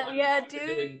 Because hell yeah,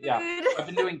 dude. I've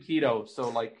been doing keto, so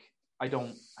like I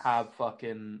don't have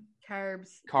fucking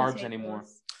carbs anymore.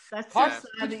 That's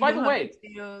which, by the way,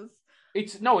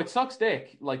 it sucks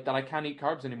dick like that I can't eat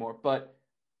carbs anymore. But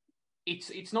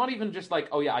it's not even just like,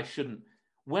 oh yeah, I shouldn't.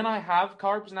 When I have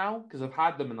carbs now, because I've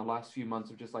had them in the last few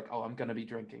months of just like, oh, I'm gonna be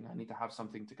drinking. I need to have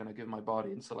something to kind of give my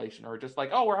body insulation, or just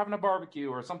like, oh, we're having a barbecue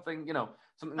or something,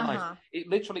 something nice. It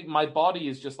literally, my body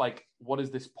is just like, what is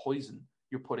this poison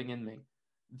you're putting in me?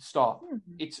 Stop.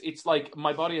 It's like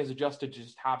my body has adjusted to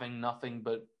just having nothing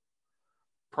but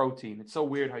protein. It's so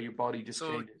weird how your body just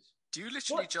changes. Do you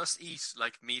literally just eat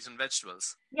like meat and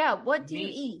vegetables? Yeah, what do you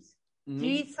eat? Do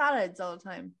you eat salads all the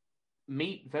time?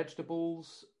 Meat,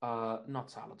 vegetables, not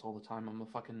salads all the time. I'm a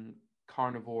fucking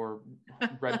carnivore,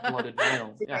 red-blooded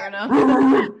male. Fair enough.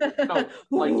 No,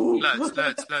 like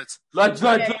let's.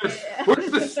 Yeah.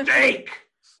 Where's the steak?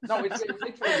 No, it's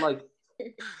literally like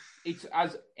it's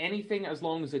as anything as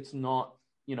long as it's not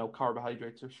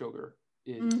carbohydrates or sugar.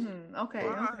 Is Okay.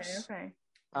 And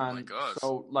oh my God.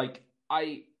 So like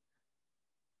I've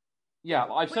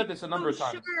said this a number of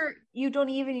times. Sugar, you don't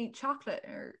even eat chocolate,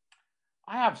 or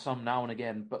I have some now and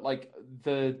again, but like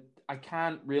I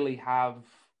can't really have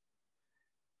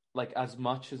like as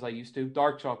much as I used to.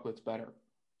 Dark chocolate's better.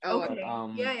 Oh, okay.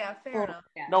 Fair enough.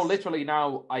 Yes. No, literally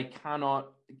now I cannot.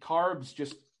 Carbs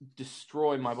just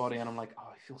destroy my body, and I'm like, oh,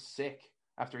 I feel sick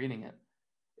after eating it.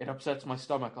 It upsets my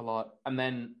stomach a lot. And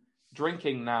then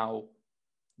drinking now,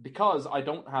 because I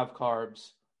don't have carbs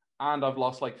and I've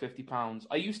lost like 50 pounds.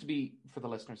 I used to be, for the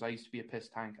listeners, I used to be a piss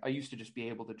tank. I used to just be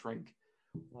able to drink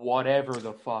whatever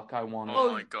the fuck I wanted.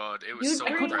 Oh my God, it was so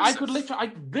impressive.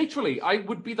 I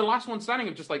would be the last one standing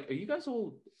and just like, are you guys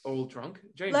all drunk?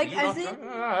 James, like as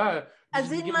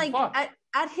in like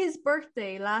at his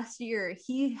birthday last year,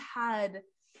 he had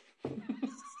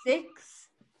 6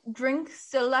 drinks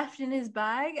still left in his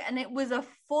bag, and it was a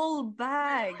full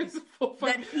bag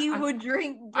that he would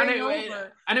bring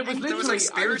over. And it was literally there was like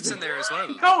spirits in there as well.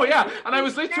 Oh yeah, and I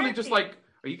was literally just like,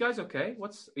 are you guys okay? Are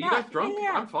you guys drunk?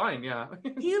 Yeah. I'm fine, yeah.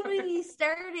 He would be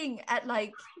starting at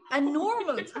like a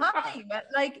normal time.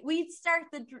 Like we'd start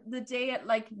the day at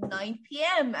like 9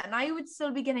 p.m. and I would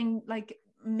still be getting like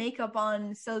makeup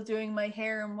on, still doing my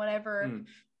hair and whatever.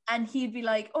 And he'd be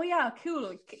like, oh yeah,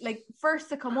 cool. Like first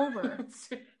to come over.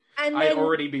 And I'd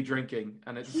already be drinking,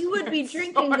 and he would be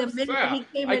drinking the minute he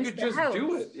came into the house. I could just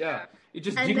do it, yeah. It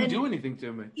just didn't do anything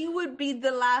to me. He would be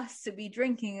the last to be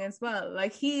drinking as well.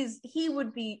 Like he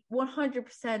would be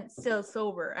 100% still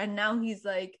sober, and now he's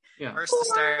like first to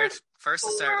start,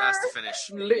 last to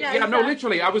finish. No,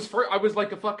 literally, I was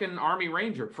like a fucking army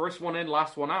ranger, first one in,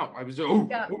 last one out. I was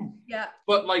yeah.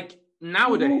 But like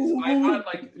nowadays,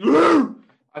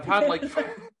 I've had like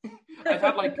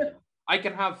I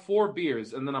can have 4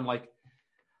 beers, and then I'm like,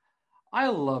 I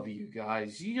love you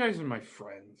guys. You guys are my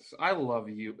friends. I love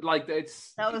you. Like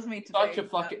that was me today. Such a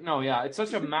fucking it's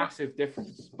such a massive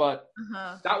difference. But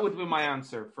that would be my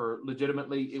answer for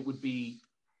legitimately. It would be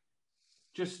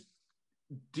just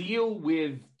deal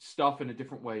with stuff in a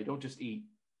different way. Don't just eat.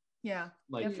 Yeah.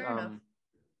 Like fair enough.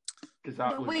 Because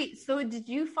wait. So did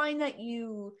you find that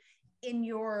you, in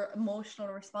your emotional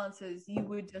responses, you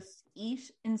would just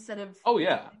eat instead of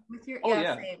with your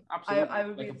same. Absolutely. I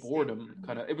would like be a boredom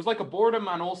kind of. It was like a boredom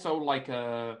and also like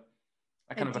a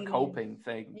kind of a coping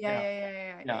thing.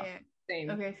 Yeah. Same.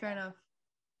 Okay, fair enough.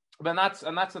 But that's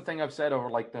the thing I've said over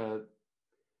the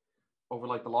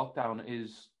lockdown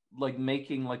is like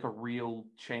making like a real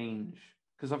change,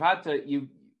 because I've had to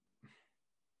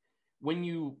when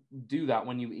you do that,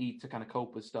 when you eat to kind of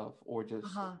cope with stuff or just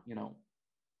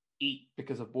eat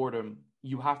because of boredom,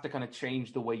 you have to kind of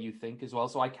change the way you think as well.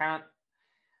 So I've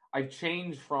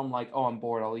changed from like, oh, I'm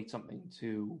bored, I'll eat something,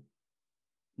 to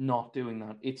not doing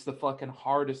that. It's the fucking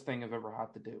hardest thing I've ever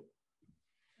had to do.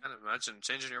 I can't imagine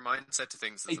changing your mindset to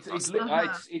things.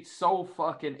 It's so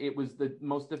fucking. It was the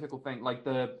most difficult thing.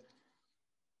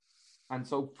 And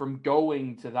so from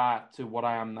going to that to what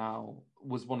I am now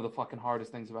was one of the fucking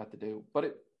hardest things I've had to do. But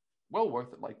it well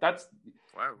worth it. Like that's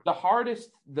the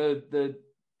hardest.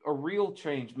 A real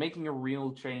change, making a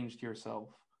real change to yourself,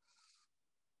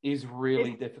 is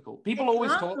really difficult. People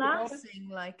always talk about it.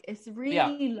 Like it's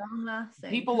really long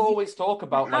lasting. People always talk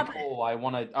about like, oh, I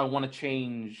want to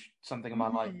change something in my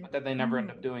life, but then they never end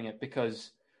up doing it,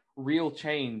 because real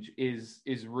change is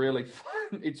really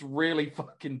it's really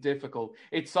fucking difficult.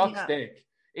 It sucks dick.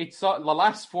 The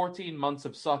last 14 months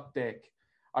have sucked dick.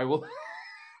 I will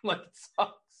like, it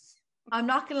sucks. I'm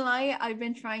not gonna lie, I've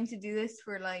been trying to do this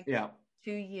for like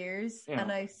 2 years,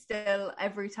 and I still,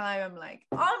 every time I'm like,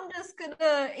 I'm just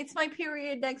gonna, it's my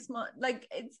period next month, like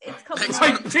it's coming. It's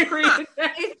my period.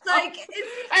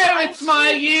 It's my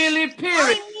yearly period.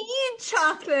 I need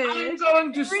chocolate. I'm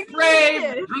going to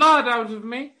spray blood out of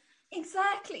me.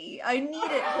 Exactly, I need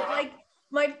it. But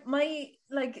like my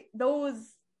like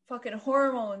those fucking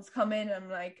hormones come in, and I'm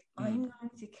like, I'm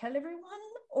going to kill everyone,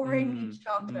 or I need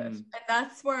chocolate, and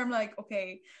that's where I'm like,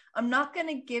 okay, I'm not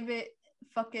gonna give it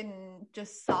fucking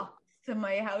just socks to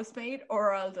my housemate,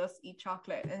 or I'll just eat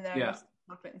chocolate, and then I'll just eat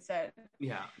chocolate instead.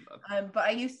 Yeah. But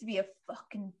I used to be a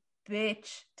fucking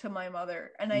bitch to my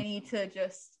mother, and I need to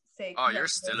just say, oh, you're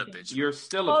still a bitch. You're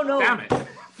still a damn it.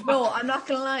 No, I'm not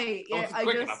gonna lie. I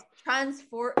just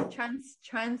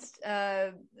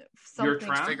your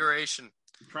transfiguration.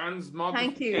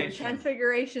 Thank you.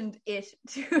 Transfiguration it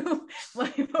to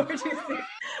my mortis.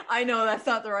 I know that's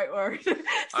not the right word.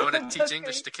 I want to teach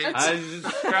English to kids.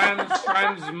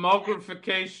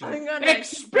 Transmogrification.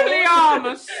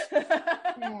 Expelliarmus.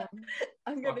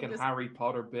 I'm gonna fucking Harry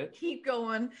Potter bitch. Keep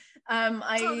going.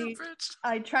 I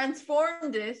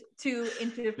transformed it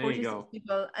into 46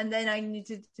 people, and then I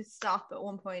needed to stop at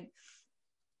one point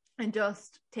and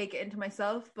just take it into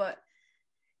myself, but.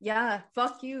 Yeah,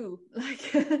 fuck you.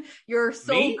 Like, you're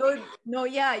so good. No,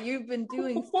 you've been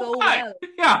doing so well.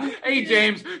 Yeah. Hey,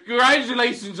 James,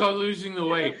 congratulations on losing the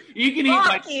weight. You can eat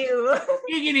like you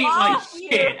can eat my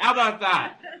shit. How about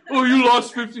that? Oh, you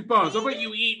lost 50 pounds. How about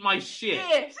you eat my shit?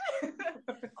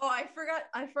 Oh, I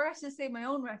forgot to say my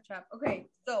own rap trap. Okay,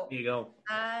 so here you go.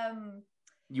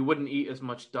 You wouldn't eat as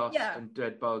much dust and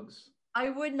dead bugs.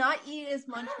 I would not eat as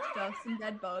much dust and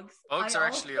dead bugs. Bugs are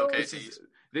actually okay to eat.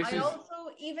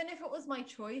 Also, even if it was my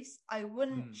choice, I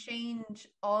wouldn't change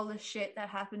all the shit that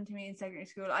happened to me in secondary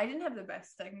school. I didn't have the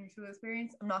best secondary school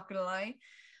experience. I'm not gonna lie.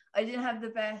 I didn't have the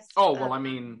best. Oh well, I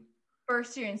mean,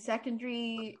 first year and second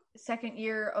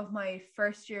year of my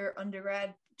first year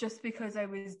undergrad, just because I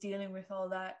was dealing with all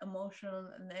that emotional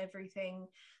and everything.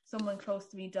 Someone close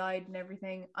to me died and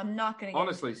everything. I'm not gonna.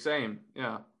 Honestly, same.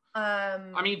 Yeah.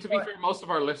 I mean, to be fair, most of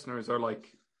our listeners are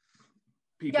like.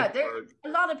 A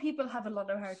lot of people have a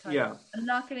lot of hard times. Yeah. I'm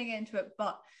not going to get into it,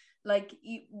 but like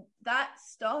that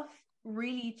stuff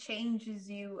really changes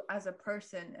you as a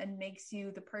person and makes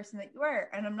you the person that you are.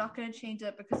 And I'm not going to change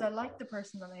it because I like the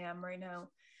person that I am right now.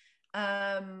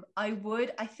 I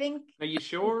think. Are you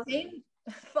sure? Maybe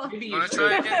you should.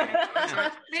 Try again?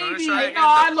 Maybe.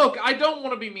 No, look, I don't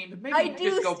want to be mean, but maybe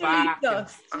just go back.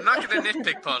 I'm not going to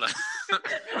nitpick, Paula.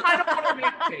 I don't want to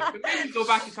nitpick, but maybe go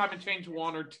back in time and change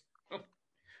one or two.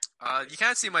 You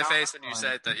can't see my face when you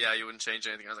said that. Yeah, you wouldn't change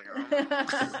anything. I was like,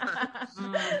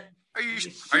 oh. Are you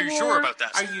sure about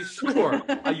that? Are you sure?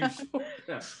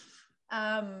 Yeah.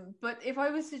 But if I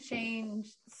was to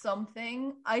change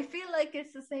something, I feel like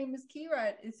it's the same as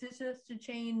Kira. It's just to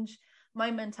change my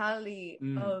mentality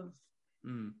of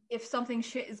if something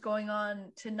shit is going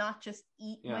on, to not just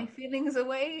eat my feelings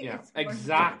away. Yeah,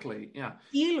 exactly. Yeah.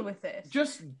 Deal with it.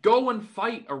 Just go and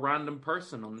fight a random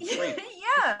person on the street.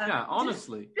 Yeah,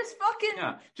 honestly. Just fucking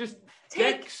just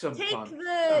take the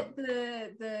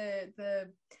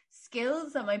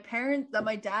skills that my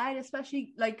dad,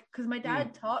 especially, like, because my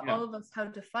dad taught all of us how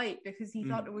to fight because he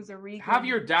thought it was a really good... Have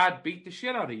your dad beat the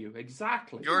shit out of you.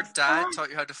 Exactly. Your dad taught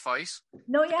you how to fight?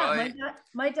 No,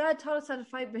 my dad taught us how to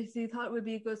fight because he thought it would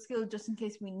be a good skill just in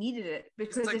case we needed it.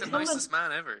 Because he's like the nicest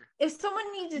man ever. If someone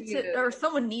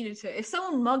if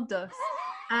someone mugged us,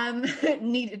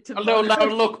 needed to... No,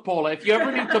 look, Paula, if you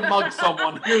ever need to mug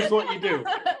someone, here's what you do.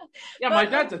 Yeah, my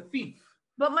dad's a thief.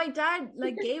 But my dad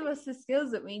gave us the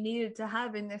skills that we needed to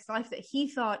have in this life that he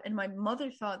thought and my mother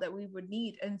thought that we would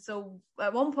need. And so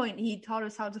at one point he taught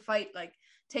us how to fight.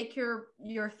 Take your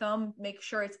thumb, make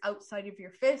sure it's outside of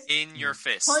your fist. In your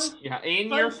fist. Punch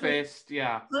your fist.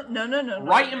 Yeah. No.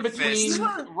 Right in between.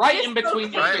 Right in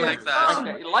between your fingers. Like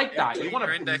that. Like that. You want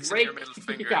to break your middle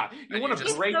finger. Yeah. You want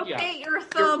to break. Dislocate your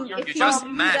thumb. You just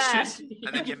mash it,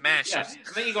 and then you mash it.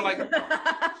 And then you go like,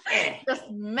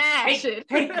 just mash it.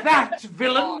 Take that,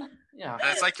 villain. Yeah. And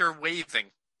it's like you're waving.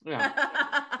 Yeah.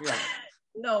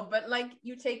 No, but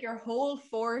you take your whole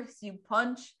force, you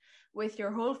punch with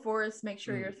your whole force, make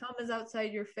sure your thumb is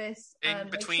outside your fist. In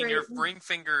between your ring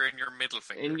finger and your middle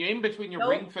finger. In between your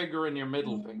ring finger and your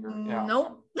middle finger. Yeah.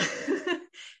 Nope.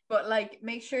 But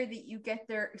make sure that you get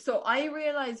there. So I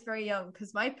realized very young,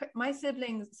 because my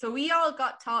siblings, so we all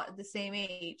got taught at the same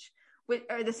age,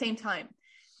 or the same time,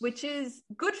 which is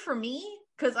good for me,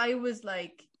 because I was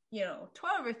 12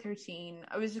 or 13.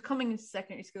 I was just coming into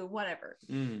secondary school, whatever.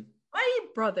 My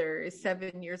brother is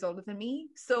 7 years older than me,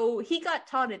 so he got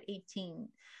taught at 18.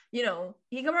 He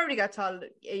probably got taught at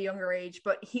a younger age,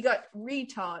 but he got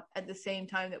retaught at the same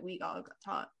time that we all got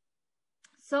taught.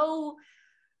 So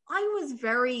I was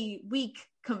very weak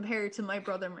compared to my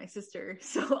brother and my sister.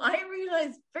 So I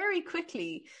realized very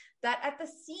quickly that at the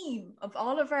seam of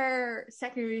all of our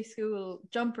secondary school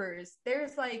jumpers,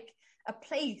 there's a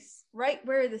place right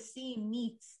where the seam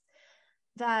meets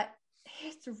that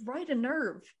hits right a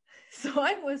nerve. So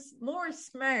I was more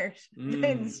smart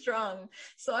than strong.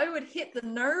 So I would hit the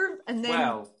nerve and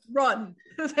then run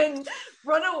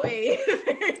away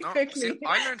very quickly. See,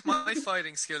 I learned my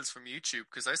fighting skills from YouTube,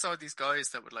 because I saw these guys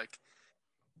that would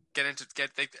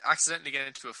they accidentally get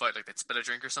into a fight, they'd spill a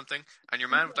drink or something, and your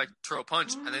man would throw a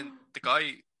punch, and then the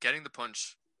guy getting the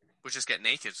punch would just get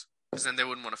naked, because then they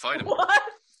wouldn't want to fight him. What?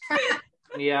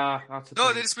 Yeah, that's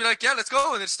they'd just be like, yeah, let's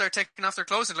go, and they'd start taking off their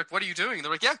clothes, and what are you doing? And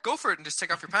they're like, yeah, go for it, and just take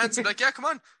off your pants, and be like, yeah, come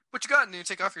on, what you got? And you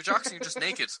take off your jocks, and you're just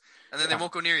naked, and then they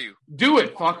won't go near you. Do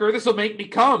it, fucker, this will make me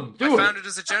come. I found it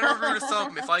as a general rule of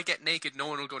thumb, if I get naked, no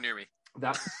one will go near me.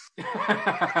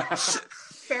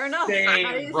 Fair enough.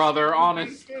 Same, brother,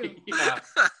 honestly. Yeah.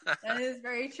 That is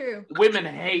very true. Women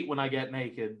hate when I get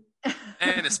naked.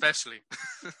 And especially.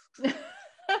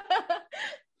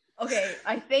 Okay,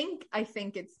 I think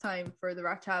it's time for the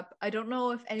wrap up. I don't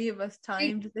know if any of us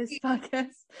timed this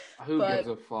podcast. Who gives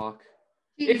a fuck?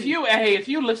 If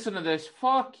you listen to this,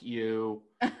 fuck you.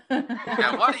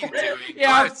 Yeah, what are you doing?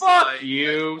 Yeah, fuck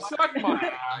you. Suck my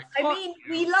ass. I mean,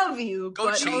 we love you.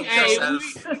 Go change yourself.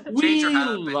 We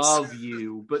love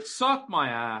you, but suck my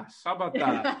ass. How about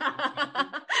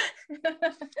that?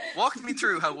 Walk me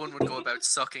through how one would go about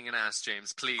sucking an ass,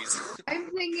 James, please.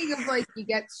 I'm thinking of you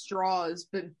get straws,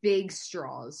 but big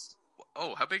straws.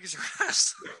 Oh, how big is your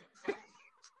ass?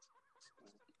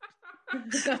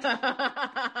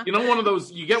 You get one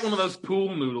of those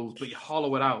pool noodles, but you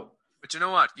hollow it out. But you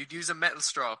know what? You'd use a metal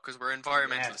straw, because we're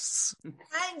environmentalists.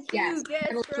 Thank you,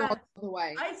 metal straw.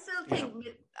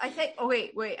 I think. Oh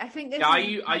wait. I think this. Yeah,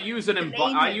 I use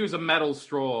a metal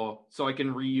straw so I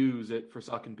can reuse it for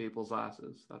sucking people's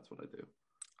asses. That's what I do.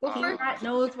 Well, Kierat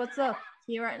knows what's up.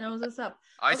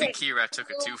 I think Kierat took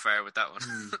it too far with that one.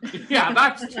 Yeah,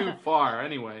 that's too far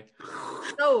anyway.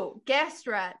 So, guest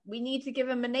rat, we need to give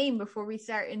him a name before we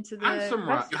start into the... Handsome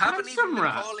rat. You haven't even been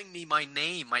calling me my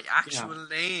name, my actual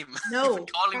name. No. You're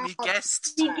calling me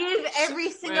guest. We give every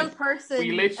single person a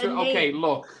name. Okay,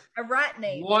 look. A rat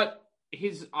name. What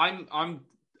his... If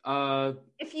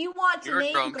you want to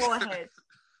name, drunk. Go ahead.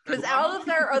 Because all of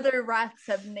their other rats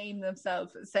have named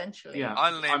themselves, essentially. Yeah,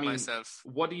 I'll name myself.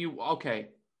 What do you... Okay.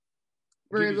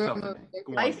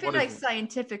 I feel like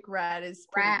scientific rat is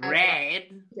rat.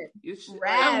 It's a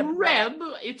rab.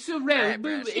 It's a rab.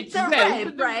 It's a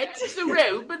rab, right? It's a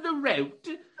robe and a route.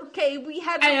 Okay, we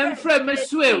have. I am from a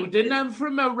Sweden. I'm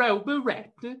from a robe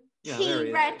rat.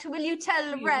 Yeah, rat, will you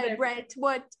tell Rat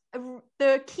what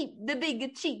the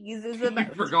big cheese is about?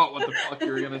 You forgot what the fuck you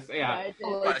were gonna say. Yeah.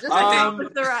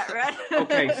 The rat.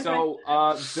 Okay, so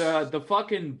the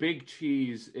fucking big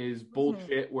cheese is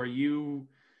bullshit. Where you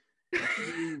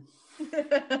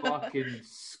fucking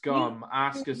scum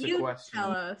ask us a question.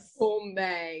 Tell us.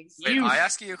 Megs. Wait, I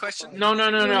ask you a question? No.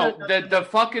 The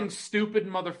fucking stupid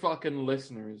motherfucking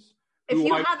listeners. If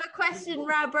you have a question,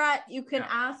 Rabrat, you can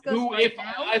ask us now.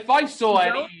 If I saw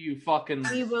any of you fucking...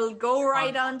 We will go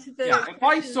right on to the... Yeah, if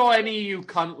I saw any of you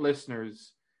cunt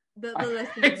listeners... The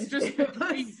listeners. It's just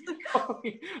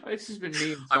been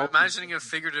me. I'm imagining a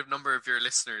figurative number of your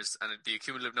listeners and the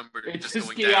accumulative number it's just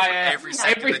going down every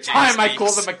time I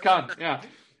call them a cunt. Yeah.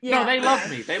 No, they love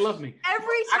me. They love me.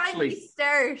 Every time we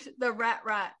start the rat,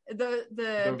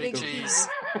 the big cheese.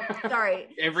 Sorry.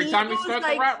 Every time we start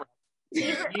the rat.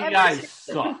 You guys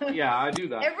suck. Yeah, I do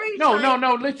that. No,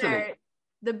 literally.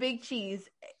 The big cheese.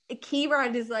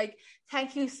 Kieran is like,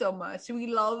 thank you so much. We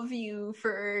love you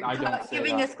for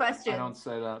giving us questions. I don't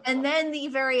say that. And then the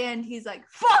very end, he's like,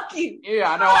 fuck you.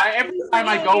 Yeah, no. Every time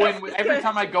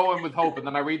I go in with hope, and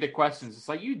then I read the questions, it's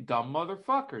like, you dumb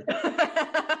motherfucker.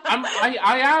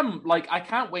 I am like, I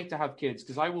can't wait to have kids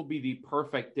because I will be the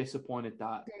perfect disappointed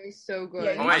dad. It's so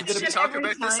good. Yeah, wait, did we talk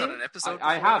about this on an episode?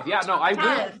 I have. Yeah, no, I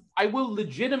will. I will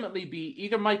legitimately be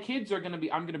either my kids are going to be.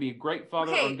 I'm going to be a great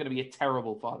father, or I'm going to be a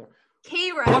terrible father.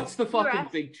 Kieran, what's the fucking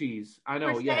big cheese? I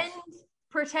know.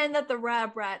 Pretend that the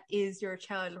Rab Rat is your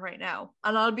child right now,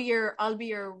 and I'll be your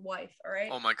wife. All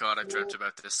right. Oh my god, I've dreamt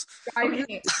about this.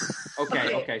 Okay.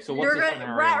 So what's the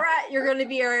scenario? Rat, you're gonna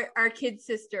be our kid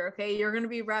sister. Okay, you're gonna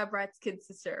be Rab Rat's kid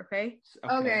sister. Okay.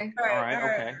 Okay.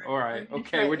 All right.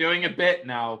 Okay. We're doing a bit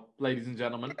now, ladies and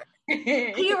gentlemen.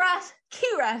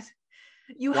 Kieran,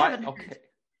 you haven't. Okay.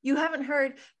 You haven't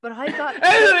heard, but I got.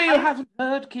 You haven't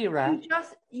heard, Kira.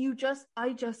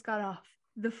 I just got off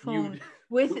the phone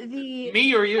with the.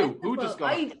 Me or you? Who just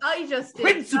got? I just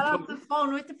did. Got off the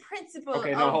phone with the principal.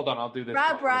 Okay, no, hold on. I'll do this.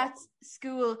 Rab Rat's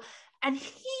school, and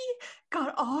he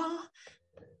got all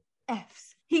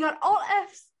Fs. He got all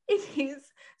Fs in his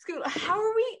school. How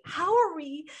are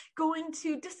we going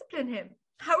to discipline him?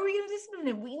 How are we going to discipline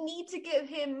him? We need to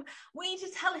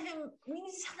tell him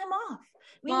off.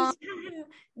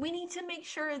 We need to make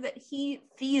sure that he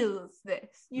feels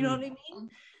this. You know what I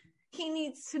mean? He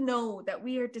needs to know that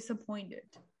we are disappointed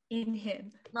in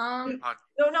him. Mom.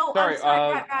 No, sorry, I'm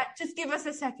sorry, Rat. Just give us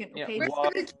a second, okay? Where's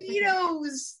the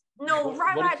Cheetos? No,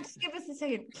 Rat, just give us a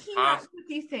second. What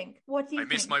do you think? I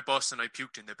missed my bus and I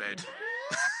puked in the bed.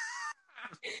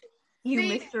 You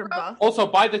missed your bus. Also,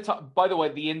 by the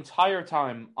way, the entire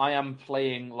time I am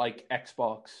playing like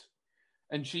Xbox,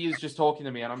 and she is just talking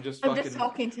to me, and I'm just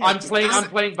talking to him. I'm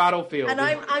playing Battlefield, and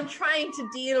I'm trying to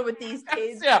deal with these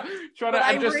kids.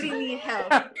 I really need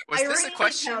help. Was this a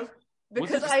question?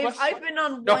 Because I've been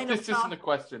on wine o'clock. No, this isn't a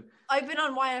question. I've been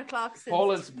on wine o'clock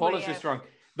since. Paula's just drunk.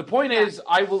 The point is,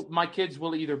 my kids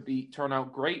will either turn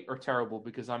out great or terrible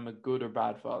because I'm a good or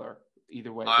bad father.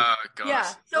 Either way. God. Yeah.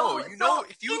 So, if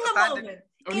you abandon...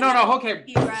 Okay.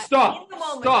 Stop.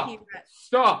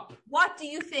 What do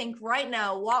you think right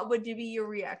now? What would be your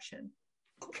reaction?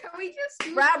 Can we just...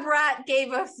 Rab Rat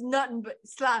gave us nothing but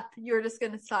slap. You're just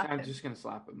going to slap him. I'm just going to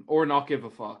slap him. Or not give a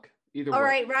fuck. Either way. All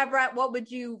right, Rab Rat, what would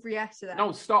you react to that?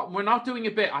 No, stop. We're not doing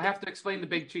a bit. I have to explain the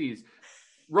big cheese.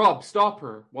 Rob, stop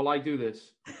her while I do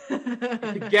this.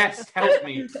 The guest, help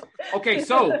me. Okay,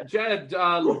 so Jed,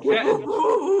 we're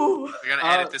gonna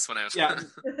edit this one out. Yeah,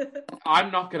 I'm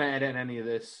not gonna edit any of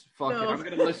this. Fuck it. I'm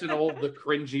gonna listen to all the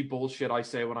cringy bullshit I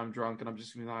say when I'm drunk, and I'm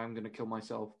gonna kill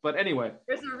myself. But anyway,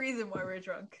 there's a reason why we're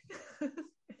drunk.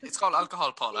 It's called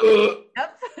alcohol, Paula.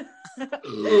 Yep.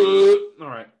 All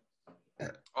right.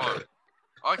 Oh,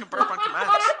 I can burp on command.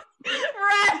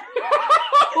 Red.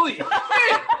 Holy shit!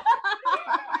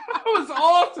 That was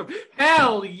awesome.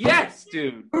 Hell yes,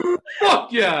 dude.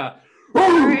 Fuck yeah.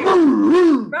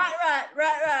 Rat.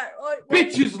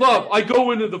 Bitches love. I go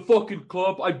into the fucking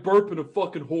club. I burp in a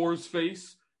fucking whore's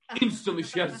face. Instantly,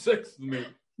 she has sex with me.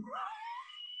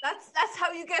 That's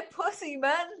how you get pussy,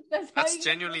 man. That's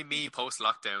genuinely me post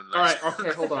lockdown. All right.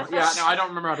 Okay. Hold on. Yeah. No, I don't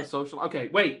remember how to social. Okay.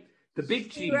 Wait. The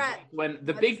big cheese.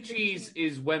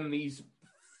 Is when these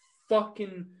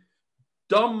fucking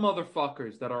dumb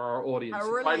motherfuckers that are our audience,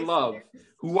 who I love,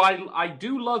 I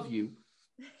do love you.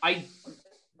 I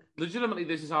legitimately,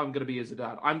 this is how I'm going to be as a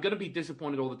dad. I'm going to be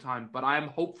disappointed all the time, but I am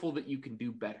hopeful that you can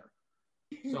do better.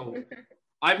 So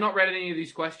I've not read any of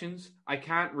these questions. I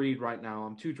can't read right now.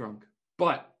 I'm too drunk.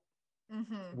 But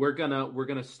we're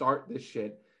gonna start this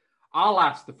shit. I'll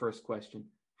ask the first question.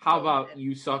 How about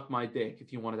you suck my dick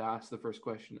if you wanted to ask the first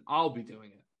question? I'll be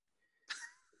doing it.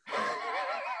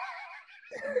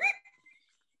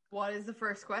 What is the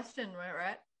first question,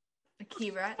 right? A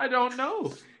key rat? I don't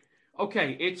know.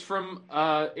 Okay, it's from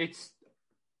am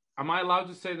I allowed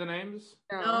to say the names?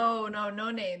 No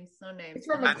names. It's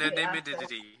from anonymity.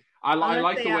 I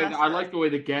like the way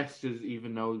the guest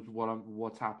even knows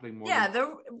what's happening more. Yeah,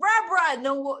 the Rab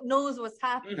knows what's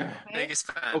happening. Okay? Biggest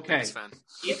fan. Okay.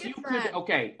 If you could,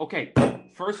 okay.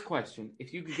 First question: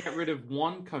 if you could get rid of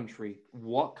one country,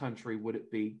 what country would it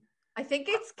be? I think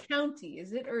it's county.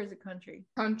 Is it, or is it country?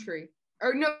 Country.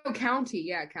 Or no, county.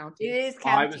 Yeah, county. It is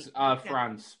county.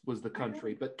 France was the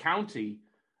country, but county.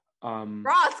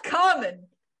 Roscommon.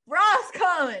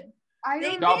 I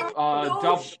didn't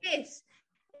know shit.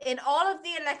 in all of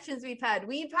the elections we've had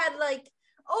like,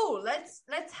 oh, let's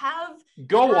have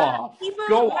Go off. people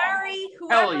Go marry off.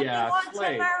 whoever Hell yeah, they want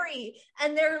slay. to marry,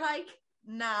 and they're like,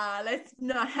 nah, let's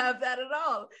not have that at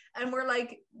all. And we're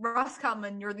like,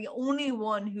 Roscommon, you're the only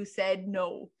one who said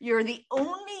no. You're the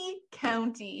only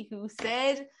county who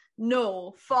said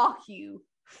no. Fuck you.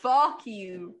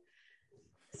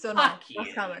 So no,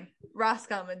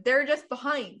 Roscommon. They're just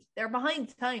behind. They're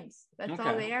behind times. That's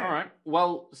all they are. All right.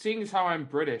 Well, seeing as how I'm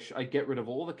British, I get rid of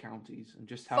all the counties and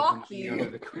just have Fuck them you.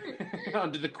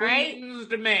 under the Queen's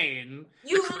domain.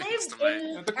 You've Queen's lived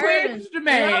in The Ireland Queen's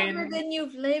domain. longer than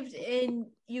you've lived in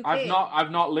UK.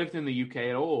 I've not lived in the UK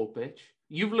at all, bitch.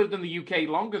 You've lived in the UK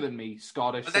longer than me,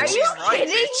 Scottish. Well, then Are she's you right,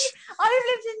 kidding? bitch. I've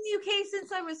lived in the UK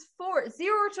since I was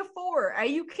 0 to 4. Are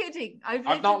you kidding?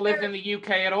 I've not lived in the UK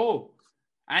at all.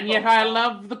 And yet I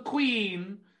love the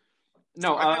Queen.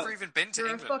 No, I've never even been to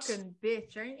You're England. a fucking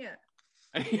bitch, aren't you?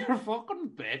 You're a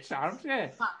fucking bitch, aren't you?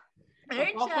 Aren't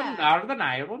Fucking ya? Northern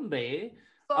Ireland, eh?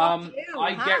 Fuck you,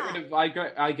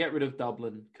 I get rid of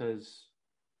Dublin because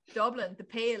Dublin, the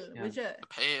Pale, Yeah. would you? The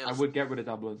Pale. I would get rid of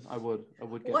Dublin. I would get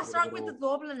What's rid wrong of with it the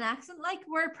all. Dublin accent? Like,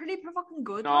 we're pretty fucking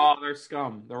good. No, they're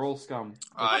scum. They're all scum.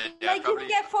 like, Yeah, you probably. can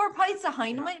get 4 pints of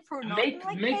Dynamite for nothing Make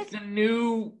like make this. the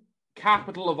new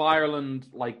capital of Ireland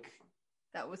like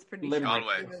That was pretty Limerick.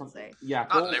 Galway. shocking, I will say. Yeah, Not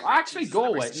Gal- Limerick, actually Jesus, Galway.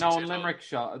 Limerick's No, shit, Limerick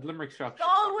shot. Limerick shot.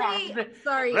 Galway.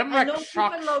 Sorry, I Limerick know people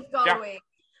shocks love Jack. Galway.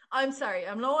 I'm sorry,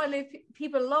 I know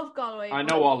people love Galway. I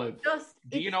but know Olive. Just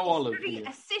Do you it's know Olive?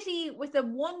 a city with a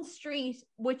one street,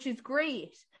 which is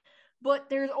great, but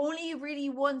there's only really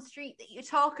one street that you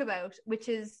talk about, which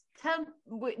is that's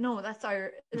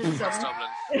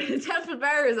Dublin. Temple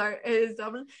Bar is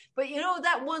Dublin, but you know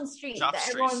that one street Shop that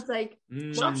Street. everyone's like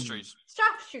Shop Street.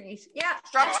 Strap Street, yeah,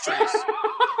 Strap Street. That's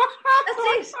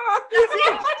it.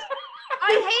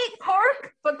 I hate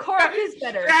Cork, but Cork is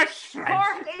better.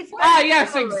 Cork is better. Ah,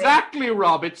 yes, than Galway. exactly,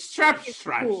 Rob. It's Strap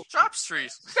Street. Cool. Strap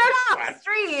Street. Strap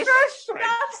Street.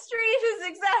 Strap Street is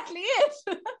exactly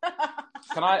it.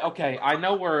 Can I? Okay, I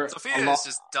know we're Sophia a lot. is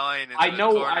just dying in I the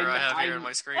know- corner I I, know- have here I- on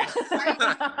my screen.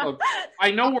 Look,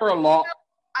 I know we're a lot.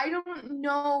 I don't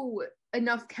know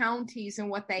enough counties and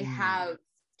what they have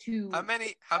to. How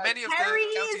many of Kerry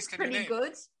the counties is can you pretty name?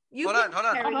 good. You Hold on, pick hold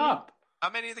on. Kerry. Shut up. How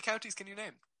many of the counties can you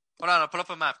name? Hold on, I'll pull up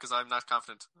a map because I'm not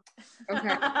confident. Okay,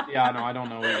 Yeah, no, I don't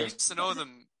know I either. used to know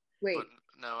them, wait. but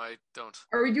no, I don't.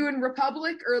 Are we doing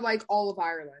Republic or like all of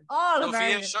Ireland? All of Sophia,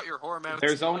 Ireland. shut your whore mouth.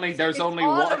 There's only It's one.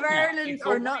 all of Ireland Yeah,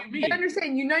 or what not. do you I mean?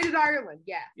 understand. United Ireland,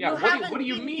 yeah. Yeah, You what do haven't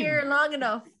you been mean? here long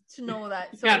enough to know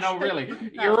that. So Yeah, no, really.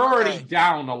 You're already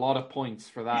down a lot of points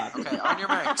for that. Okay, on your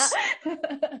marks.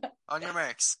 On your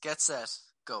marks. Get set.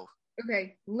 Go.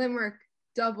 Okay, Limerick,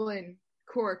 Dublin,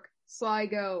 Cork,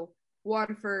 Sligo,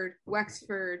 Waterford,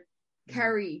 Wexford,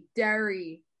 Kerry,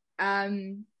 Derry,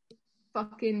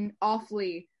 fucking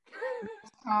Offaly,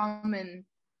 Common.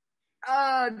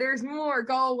 There's more.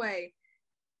 Galway,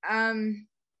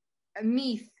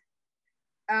 Meath.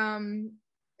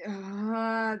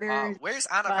 There's Where's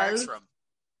Anna Well, Parks from?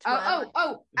 Who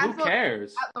Athlone.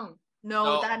 cares? Athlone. No,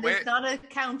 No, that where- is not a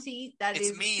county. That is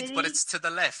It's Meath, city. but it's to the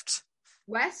left.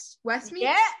 Westmeath.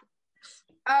 Yeah.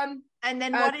 And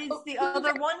then what is Kildare. the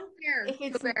other one? There, If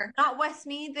it's Kildare. not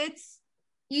Westmeath, it's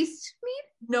Eastmeath.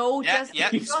 no. Yeah, just yeah,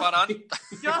 just, spot on.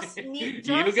 just, You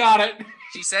just got it.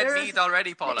 She said There's- Meath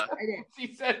already, Paula. I did.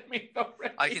 She said me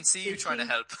already. I can see you trying to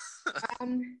help.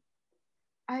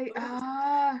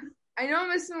 I know I'm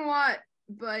missing a lot,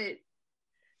 but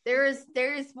There's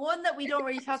one that we don't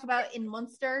really talk about in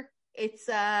Munster. It's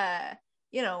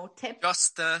Tip.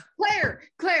 Just the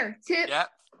Claire, Tip,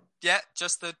 yeah,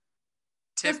 just the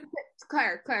tip. just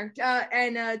Claire,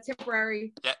 and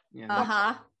Tipperary. Yeah.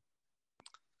 Uh-huh.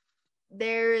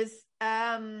 There's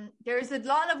a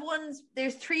lot of ones.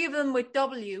 There's 3 of them with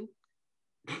W.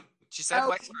 She said Oh,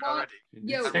 Wexford what? already.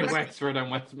 Yo, Say West- Wexford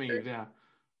and Westmeath, yeah.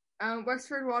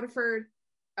 Wexford, Waterford.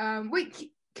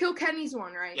 Wait, Kilkenny's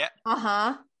one, right? Yeah.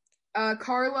 Uh-huh.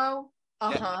 Carlow.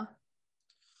 Uh-huh.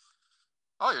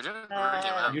 Oh, you're doing really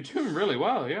well. You're doing really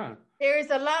well, yeah. There's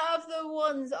a lot of the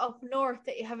ones up north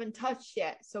that you haven't touched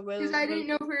yet. So Because I didn't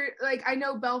know I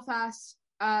know Belfast,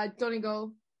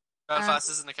 Donegal. Belfast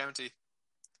isn't a county.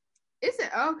 Is it?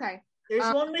 Oh, okay.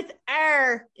 There's one with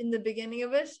R in the beginning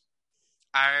of it.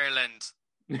 Ireland.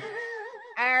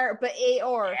 R, but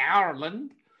A-R.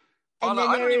 Ireland. And Paula, then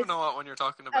I don't there's even know what one you're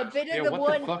talking a about. bit Yeah, of the what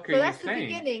the one. fuck are So you that's the saying?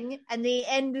 beginning, and the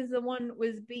end is the one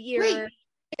with beer. Wait.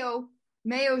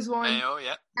 Mayo's one. Mayo,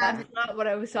 yeah. That's not what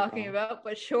I was talking about,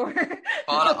 but sure.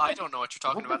 Paula, I don't know what you're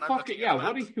talking What the about. I'm fuck? looking Yeah, at a what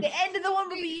map. are you... The end of the one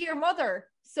would be your mother.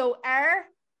 So R,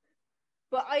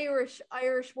 but Irish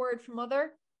word for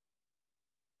mother.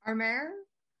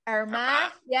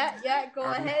 Armagh? Yeah, go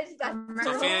ahead. That's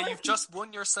Sophia, you've just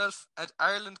won yourself an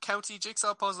Ireland County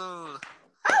jigsaw puzzle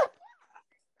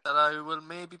that I will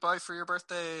maybe buy for your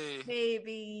birthday.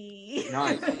 Maybe.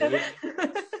 Nice.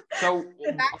 So,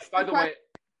 by the way,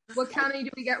 what county do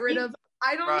we get rid of?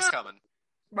 I don't Roscommon. know.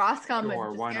 Roscommon.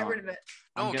 Sure, why get not? rid of it.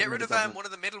 No, get rid of one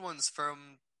of the middle ones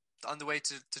from on the way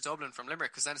to Dublin from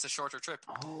Limerick, because then it's a shorter trip.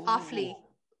 Oh. Offaly.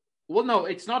 Well, no,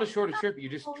 it's not a shorter trip. You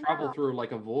just travel through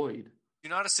like a void. You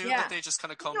not assume that they just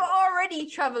kind of come. You already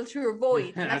travel through a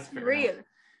void. That's That's real.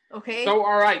 Okay. So,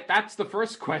 all right, that's the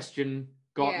first question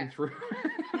gotten through.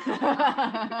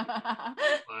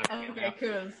 Okay,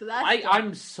 cool. So that's.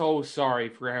 I'm so sorry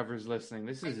for whoever's listening.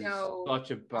 This is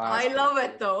such a bad. I love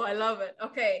it though. I love it.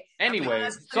 Okay. Anyway,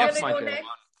 I'm sucks gonna my go day. next.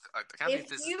 If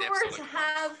you the were to episode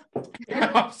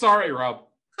have. I'm sorry, Rob.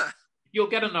 You'll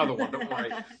get another one. Don't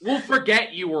worry. We'll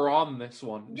forget you were on this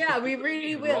one. Yeah, we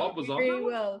really will. Rob was we on really that?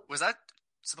 will. Was that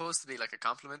supposed to be like a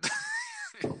compliment?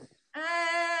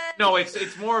 No,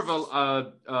 it's more of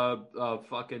a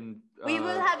fucking. We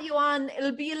will have you on.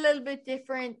 It'll be a little bit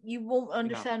different. You won't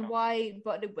understand why,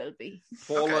 but it will be.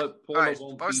 Paula, Okay. Paula Alright,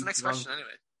 won't what was be the next drunk, question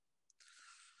anyway?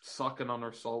 sucking on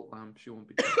her salt lamp. She won't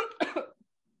be.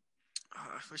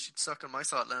 I wish you'd suck on my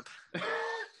salt lamp.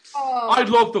 I'd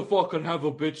love to fucking have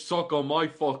a bitch suck on my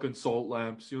fucking salt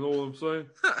lamps. You know what I'm saying?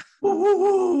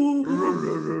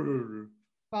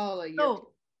 Paula, you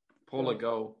Paula,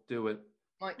 go do it.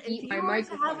 eat If my you were to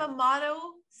microphone. have a motto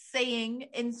saying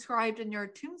inscribed in your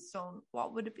tombstone,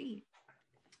 what would it be?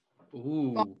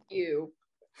 Ooh. Fuck you.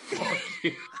 Fuck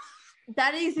you.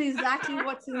 That is exactly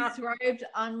what's inscribed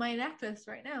on my necklace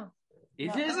right now.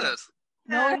 Is Is it? it?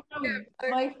 No,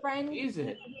 my friend Is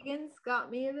it? Higgins got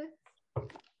me this.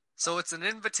 So it's an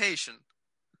invitation.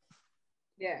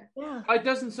 Yeah. Yeah. It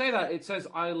doesn't say that. It says,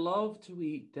 I love to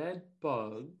eat dead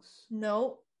bugs.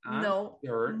 No. and No.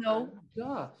 Dirt No. and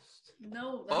dust.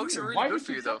 No. Bugs are really Why good would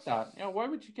for you, get though. that? Yeah, why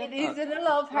would you get It that? is in a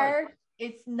love heart.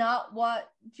 It's not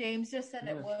what James just said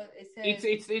it Yeah. was. It says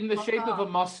It's in the shape of a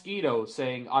mosquito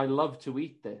saying, I love to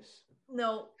eat this.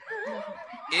 no.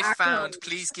 If found,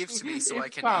 please give to me so If I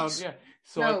can found, eat. yeah.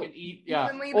 So No. I can eat, yeah.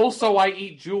 Evenly- Also, I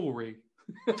eat jewelry.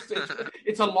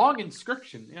 It's a long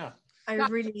inscription, yeah. I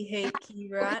really hate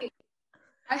Kira. Okay.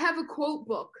 I have a quote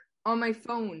book on my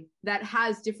phone that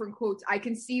has different quotes. I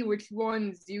can see which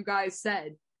ones you guys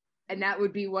said, and that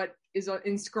would be what is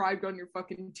inscribed on your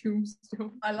fucking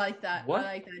tombstone. I like that. What?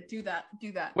 I like that. Do that.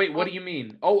 Do that. Wait, what do you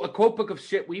mean? Oh, a quote book of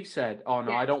shit we've said. Oh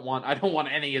no, Yeah. I don't want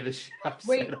any of the shit I've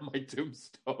Wait. said on my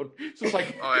tombstone. So it's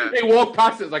like Oh, yeah. they walk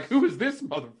past it, it's like, who is this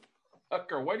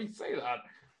motherfucker? Why do you say that?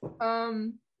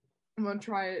 I'm gonna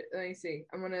try it. Let me see.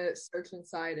 I'm gonna search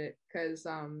inside it because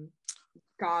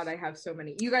God, I have so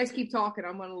many. You guys keep talking.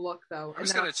 I'm gonna look though. I'm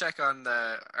just going to check on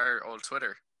our old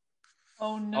Twitter.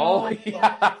 Oh no. Oh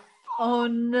yeah. Oh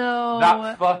no.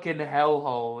 That fucking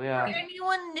hellhole, yeah. If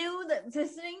anyone new that's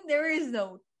listening, there is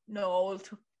no old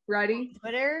Ready?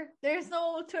 Twitter. There's no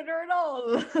old Twitter at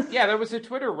all. Yeah, there was a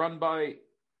Twitter run by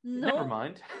No. never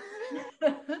mind.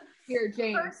 Here,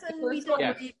 James. Person the we first don't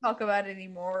one- really talk about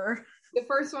anymore. The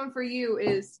first one for you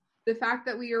is the fact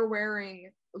that we are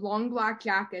wearing long black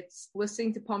jackets,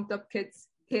 listening to Pumped Up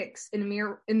Kicks in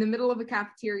the middle of a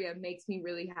cafeteria makes me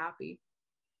really happy.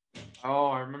 Oh,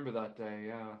 I remember that day,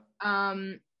 yeah.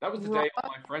 That was the day all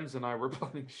my friends and I were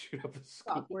planning to shoot up a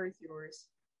school. Rob, where's yours?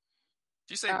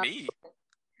 Did you say me?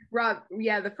 Rob,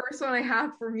 yeah, the first one I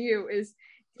have from you is,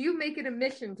 do you make it a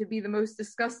mission to be the most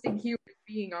disgusting human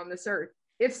being on this earth?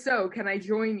 If so, can I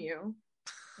join you?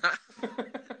 I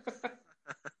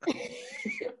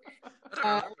don't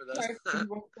remember Try to that. find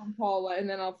one from Paula, and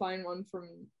then I'll find one from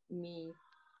me.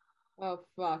 Oh,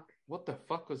 fuck. What the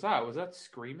fuck was that? Was that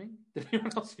screaming? Did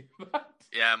anyone else hear that?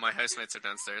 Yeah, my housemates are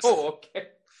downstairs. Oh, okay.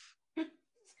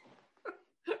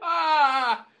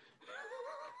 Ah!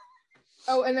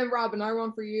 Oh, and then Robin, our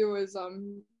one for you is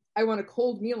I want a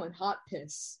cold meal and hot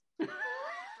piss.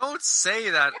 Don't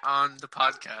say that on the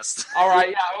podcast. All right,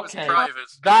 yeah, It was okay. private.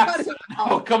 That's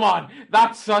oh, come on.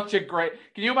 That's such a great.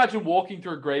 Can you imagine walking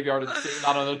through a graveyard and seeing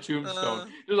that on a tombstone?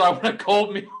 Just like, I want a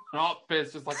cold meal and hot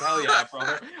piss. Just like, hell yeah,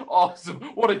 brother. Awesome.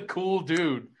 What a cool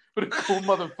dude. What a cool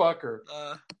motherfucker.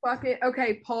 Fuck it.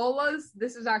 Okay, Paula's.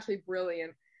 This is actually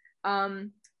brilliant.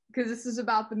 Because this is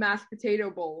about the mashed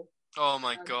potato bowl. Oh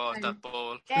my god, that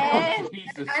bowl. Yeah. Oh,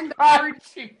 Jesus And the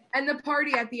Christ. And the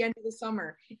party at the end of the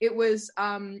summer. It was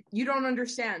you don't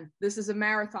understand. This is a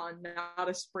marathon, not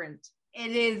a sprint.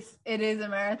 It is a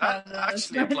marathon. That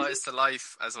actually applies to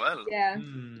life as well. Yeah.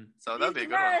 Hmm. So that'd be a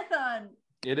It's good one. marathon.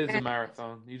 It is a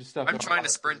marathon. You just have I'm trying to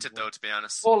sprint it though, to be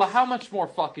honest. Paula, how much more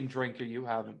fucking drink are you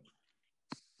having?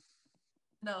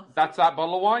 No. That's that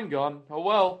bottle of wine gone. Oh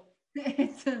well.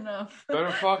 It's enough.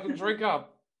 Better fucking drink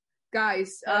up.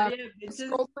 Guys, Bitches.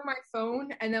 scroll through my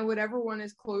phone, and then whatever one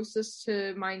is closest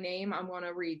to my name, I'm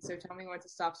gonna read. So tell me when to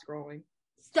stop scrolling.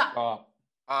 Stop. Oh,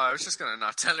 I was just gonna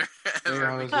not tell her.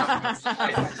 That's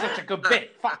such a good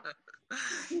bit. Fuck.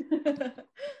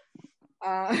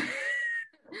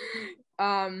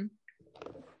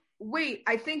 Wait,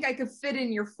 I think I could fit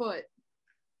in your foot.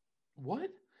 What?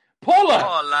 Paula!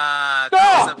 Oh, lad, No!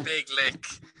 that was a big lick.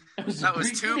 That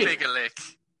was too big big a lick.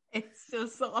 It's so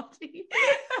salty.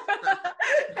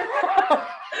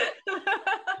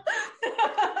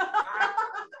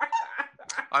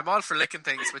 I'm all for licking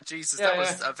things, but Jesus, that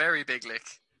was a very big lick.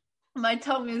 My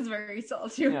tongue is very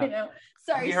salty right now.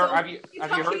 Sorry. Have you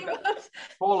heard that?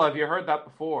 Paula, have you heard that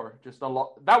before? Just a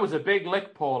lot. That was a big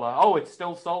lick, Paula. Oh, it's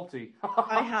still salty.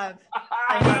 I have.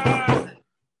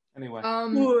 Anyway.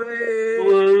 I'm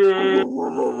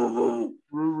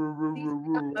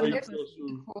just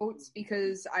quotes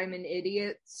because I'm an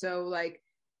idiot. So like,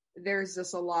 there's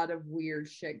just a lot of weird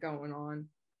shit going on.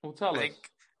 Well, tell us. I think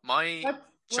my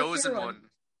chosen one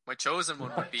would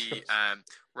be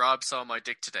Rob saw my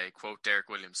dick today, quote Derek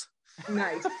Williams.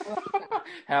 Nice.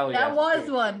 Hell yeah. That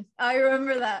was one. I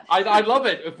remember that. I love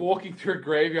it. If walking through a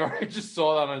graveyard, I just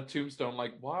saw that on a tombstone.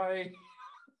 Like, why?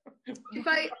 If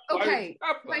I had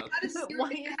a serious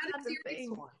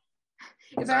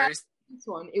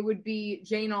one, it would be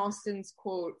Jane Austen's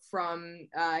quote from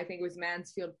I think it was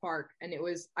Mansfield Park, and it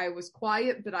was, "I was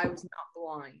quiet, but I was not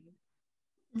blind."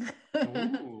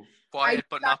 Ooh. Quiet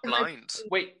but not blind.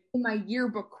 Wait. In my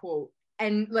yearbook quote,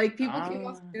 and like people came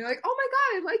up to me like, "Oh my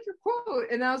god, I like your quote,"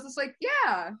 and I was just like,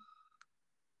 "Yeah."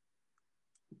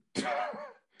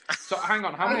 So hang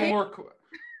on, how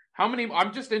many?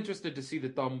 I'm just interested to see the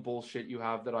dumb bullshit you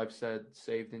have that I've said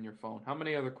saved in your phone. How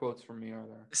many other quotes from me are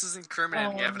there? This is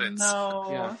incriminating evidence.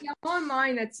 No. Yeah,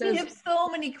 online it says we have so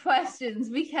many questions.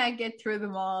 We can't get through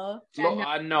them all.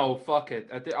 Look, no, fuck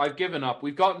it. I've given up.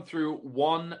 We've gotten through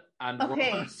one and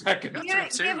 1 second.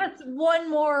 Give us one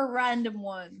more random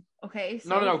one. Okay.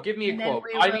 So no. Give me a quote.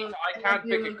 I can't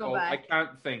pick a quote. I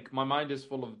can't think. My mind is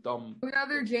full of dumb.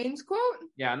 Another James quote?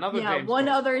 Yeah, James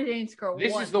other James quote.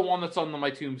 This is the one that's on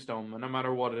my tombstone, no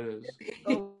matter what it is.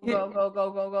 Go. Stop.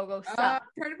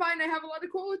 Trying to find. I have a lot of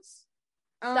quotes.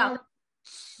 Stop.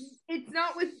 It's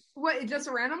not with what? Just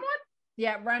a random one?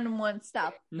 Yeah, random one.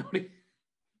 Stop.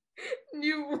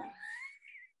 New.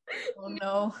 Oh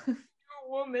no. New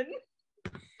woman.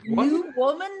 What?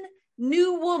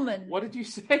 New woman. What did you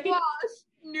say? Wash.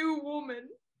 New woman.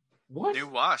 What? New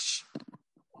wash.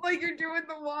 Like you're doing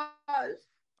the wash.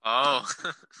 Oh.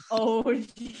 Oh,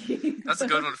 geez. That's a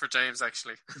good one for James,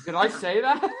 actually. Did I say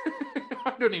that?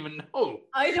 I don't even know.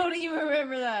 I don't even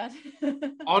remember that.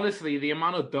 Honestly, the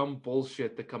amount of dumb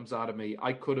bullshit that comes out of me,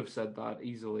 I could have said that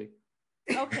easily.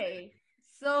 Okay,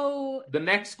 so the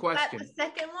next question. The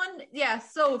second one, yeah.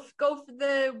 So go for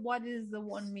the what is the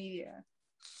one media?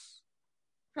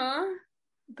 Huh?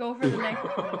 Go for the next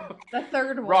one. The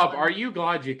third one. Rob, are you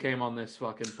glad you came on this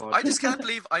fucking podcast? I just can't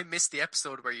believe I missed the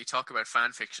episode where you talk about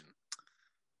fan fiction.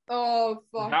 Oh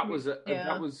fuck! That was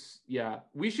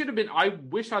We should have been. I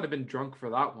wish I'd have been drunk for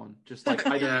that one. Just like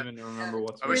I don't even remember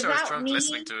what's. I wish I was drunk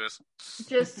listening to it.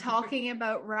 Just talking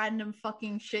about random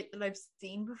fucking shit that I've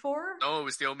seen before. No, it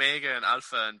was the Omega and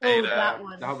Alpha and Beta. Oh, that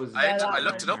one. That was. I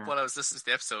looked it up while I was listening to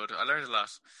the episode. I learned a lot.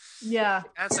 Yeah.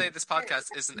 I can't say this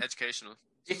podcast isn't educational.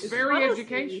 It's very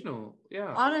educational.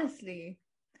 Yeah. Honestly.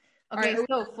 Okay, right,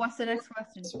 so what's the next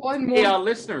question? One more. Hey,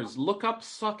 listeners, look up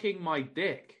 "sucking my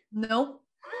dick." Nope.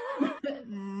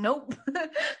 Nope.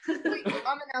 Wait,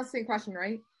 I'm announcing a question,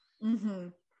 right? Mm-hmm.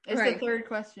 It's the third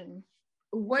question.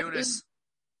 What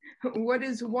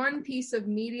is one piece of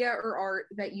media or art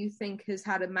that you think has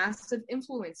had a massive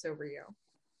influence over you?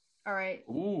 All right.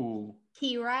 Ooh.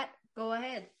 Key Rat, go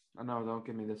ahead. No, don't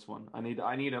give me this one. I need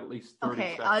at least 30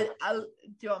 seconds. I'll. Do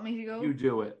you want me to go? You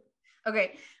do it.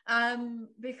 Okay.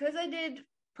 Because I did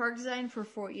product design for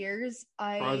 4 years,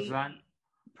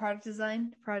 Product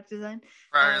design. I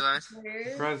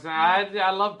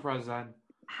love Prozan.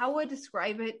 How I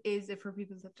describe it is, if for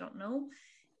people that don't know,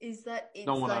 is that it's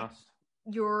no one like asked.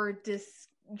 You're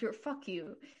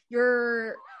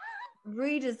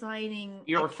redesigning.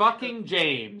 You're fucking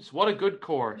James. What a good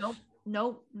course.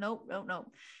 Nope.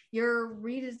 You're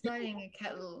redesigning a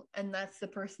kettle, and that's the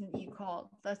person that you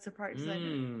call. That's the product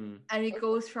designer. And it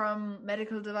goes from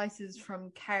medical devices,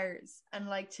 from cars. And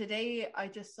like today, I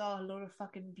just saw a load of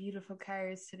fucking beautiful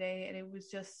cars today, and it was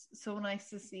just so nice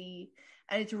to see.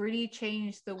 And it's really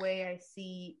changed the way I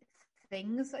see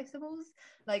things, I suppose.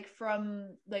 Like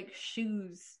from like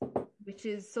shoes, which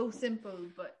is so simple,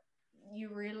 but you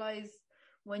realize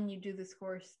when you do this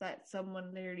course that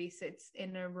someone literally sits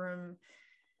in a room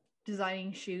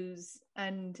designing shoes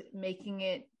and making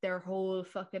it their whole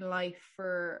fucking life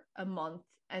for a month,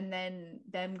 and then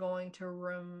them going to a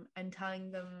room and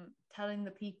telling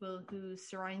the people who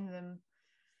surrounding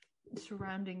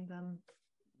them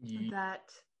that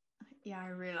I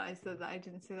realized that I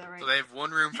didn't say that right. So they have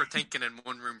one room for thinking and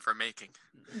one room for making.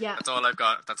 Yeah, that's all I've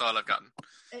gotten.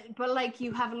 But like,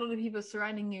 you have a lot of people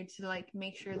surrounding you to like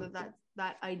make sure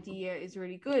that idea is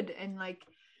really good, and like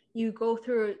you go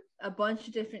through a bunch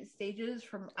of different stages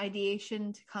from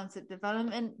ideation to concept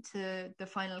development to the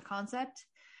final concept,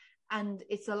 and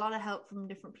it's a lot of help from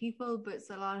different people, but it's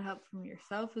a lot of help from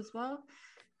yourself as well.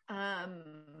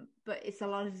 But it's a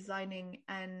lot of designing,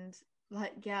 and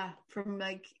like from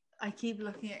like, I keep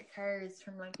looking at cars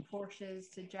from like Porsches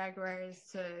to Jaguars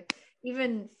to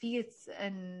even Fiats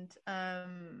and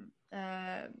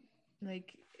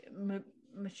like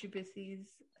Mitsubishis,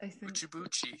 I think.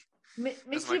 Mitsubishi.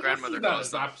 That's my grandmother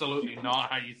calls them. That's absolutely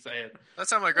not how you say it.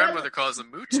 That's how my grandmother calls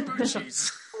them.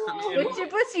 Mitsubishis.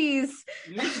 Mitsubishis.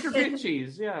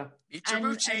 Mitsubishis, yeah.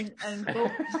 Ichibuchi. And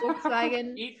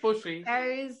Volkswagen. Eat bushy.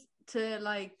 Cars to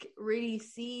like really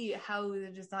see how the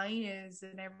design is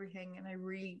and everything, and I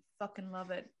really fucking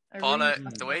love it. Paula,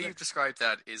 the way you've described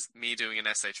that is me doing an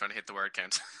essay trying to hit the word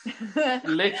count.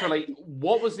 Literally,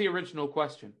 what was the original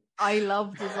question? I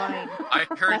love design. I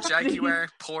heard Jaguar,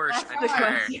 Porsche, and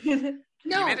car.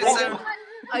 No,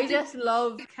 I just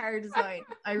love car design.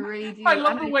 I really do. I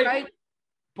love the way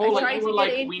Paula, you were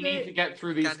like, we need to get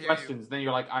through these questions. Then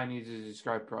you're like, I need to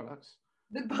describe products.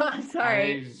 I'm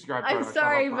sorry,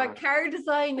 but car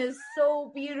design is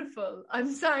so beautiful. I'm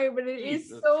sorry, but it is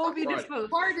so beautiful.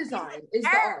 Car design is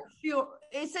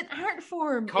it's an art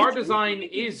form. Car design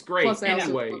is great. Plus,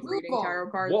 anyway,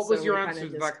 what was your answer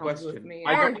to that question?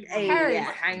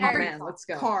 Let's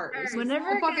go. Cars.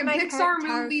 Whenever fucking Pixar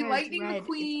movie, Lightning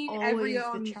McQueen, every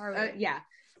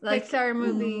Pixar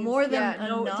movie more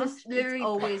than just literally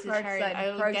always a chariot.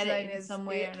 I'll get it in some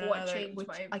way or another.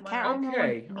 I can't remember.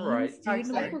 Okay, all right. Do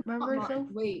you remember?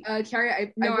 Wait,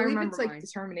 chariot. I believe it's like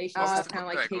determination. It's kind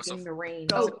of like taking the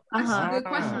reins. The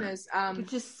question is,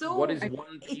 just so what is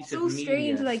one piece it's so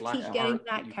strange to like keep getting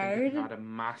that card.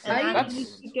 I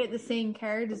used to get the same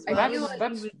card as well.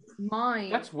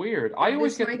 Mine. That's weird. I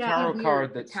always get the tarot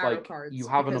card that's like you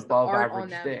have an above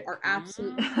average dick. Are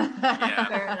absolutely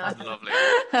fair enough. Lovely.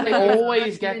 I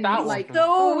always get that like, one.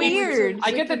 So weird.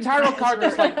 I get the tarot card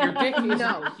that's like your dick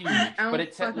isn't huge, but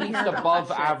it's at least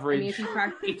above average.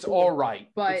 It's all right,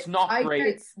 but it's not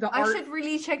great. I should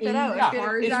really check that out. Yeah,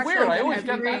 it's weird. I always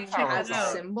get that tarot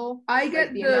card. Symbol. I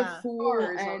get the Fool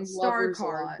and Star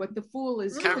card, but the Fool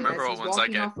is. Can't remember what ones I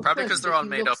get. Probably because they're all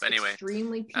made up anyway.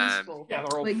 Extremely peaceful. Yeah,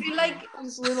 they're all. I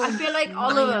feel like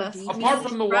all of us. Apart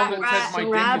from the one that says my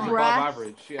dick is above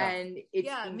average. Yeah. And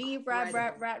it's me,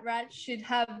 Rat should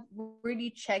have really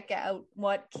check out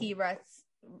what Key Rat's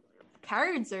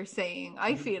cards are saying.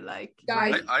 I feel like.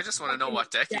 I just want to know what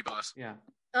deck he bought. Yeah.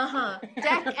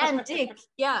 Deck and dick.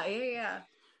 Yeah.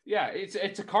 Yeah,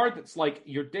 it's a card that's like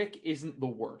your dick isn't the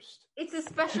worst. It's a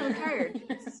special card.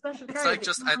 It's like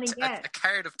just a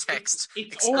card of text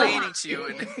explaining to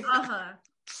you.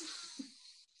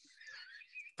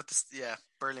 But this,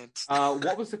 brilliant.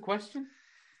 What was the question?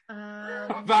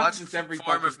 What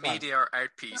form of media or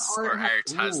art piece or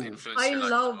art has influenced your life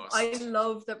the most? I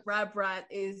love that Rat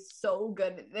is so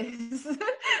good at this.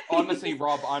 Honestly,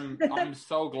 Rob, I'm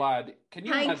so glad. Can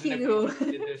you imagine if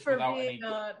we did this without any?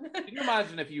 Can you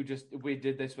imagine if we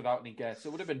did this without any guests?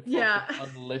 It would have been fucking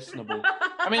unlistenable.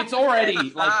 I mean, it's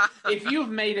already like if you've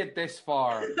made it this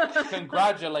far,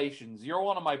 congratulations. You're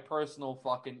one of my personal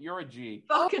you're a G.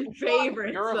 Fucking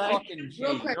favorites. You're a fucking G.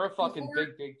 You're a fucking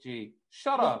big G.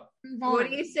 Shut up. What are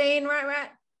you saying,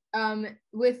 Rat?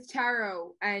 With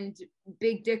tarot and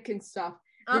big dick and stuff,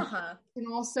 it can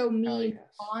also mean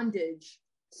bondage.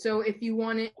 So if you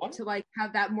want it to like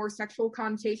have that more sexual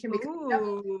connotation, because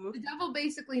the devil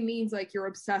basically means like you're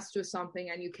obsessed with something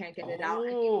and you can't get it out.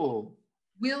 And you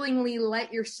willingly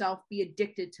let yourself be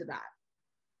addicted to that.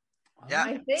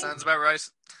 Yeah, sounds about right.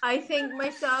 I think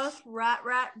myself, Rat,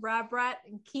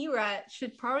 and Key Rat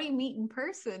should probably meet in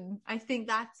person. I think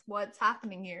that's what's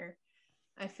happening here.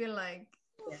 I feel like.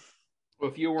 Well,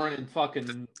 if you weren't in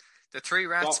fucking the three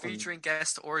rats featuring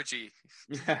guest orgy.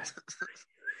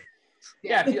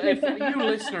 Yeah. If you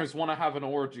listeners want to have an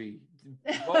orgy,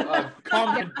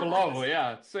 comment below.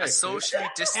 Yeah, sick. A socially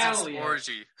distanced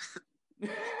orgy.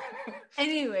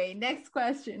 Anyway, next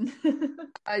question.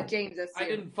 James, I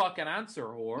didn't fucking answer,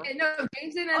 whore. Yeah, no,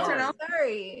 James didn't answer. No.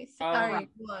 Sorry.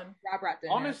 Come on.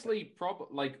 Honestly,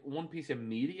 like one piece of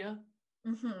media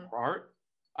Mm-hmm. Art?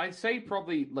 I'd say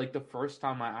probably like the first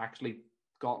time I actually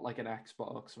got like an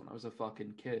Xbox when I was a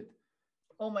fucking kid.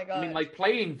 Oh my god. I mean, like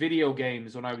playing video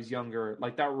games when I was younger,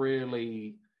 like that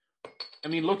really. I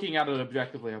mean, looking at it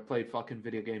objectively, I played fucking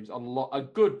video games a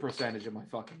good percentage of my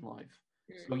fucking life.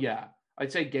 So yeah,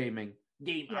 I'd say gaming.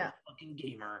 I'm a fucking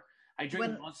gamer. I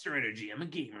drink Monster Energy. I'm a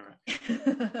gamer.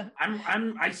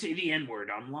 I say the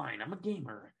N-word online. I'm a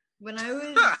gamer. When I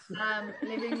was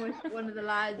living with one of the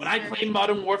lads, when I play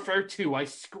Modern Warfare 2, I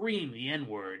scream the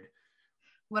N-word.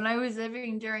 When I was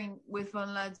living with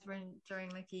one lad during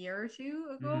like a year or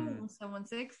two ago, someone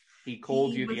 6. He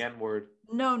called you the N-word.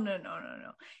 No.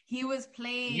 He was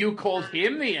playing. You called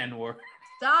him the N-word.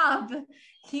 Stop.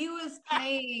 He was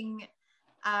playing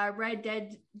Red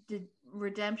Dead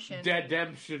Redemption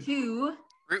 2.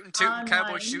 Rootin' Tootin'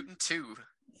 Cowboy Shooting 2.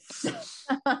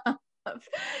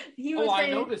 I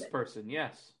know this person,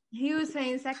 yes. He was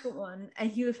playing the second one,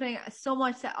 and he was playing so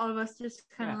much that all of us just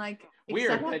kind of like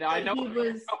weird. I know what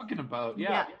you're talking about.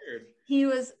 Yeah, weird. He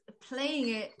was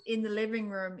playing it in the living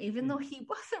room, even though he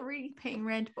wasn't really paying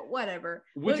rent. But whatever.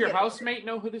 Would your housemate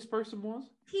know who this person was?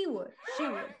 He would. She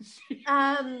would.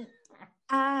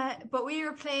 But we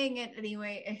were playing it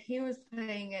anyway, and he was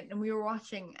playing it, and we were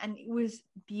watching, and it was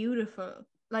beautiful.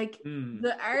 Like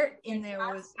the art in there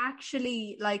was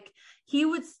actually like he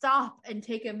would stop and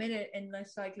take a minute and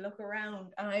just like look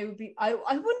around, and I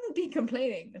wouldn't be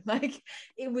complaining. Like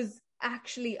it was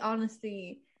actually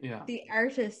honestly the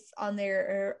artists on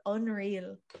there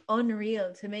are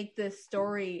unreal to make this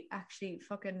story actually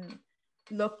fucking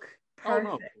look perfect.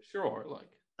 Oh no, for sure. Like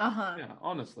yeah,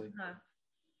 honestly.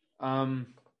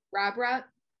 Rab Rat.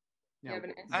 Yeah,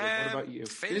 what about you?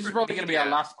 This is probably going to be our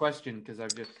last question because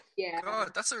I've just. Yeah.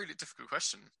 God, that's a really difficult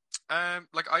question.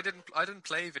 Like I didn't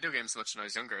play video games much when I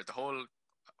was younger. The whole,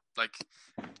 like,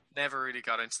 never really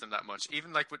got into them that much.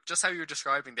 Even like with just how you were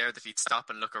describing there that he'd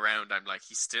stop and look around, I'm like,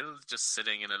 he's still just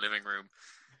sitting in a living room,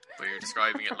 but you're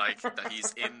describing it like that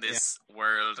he's in this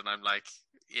world, and I'm like,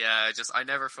 yeah, I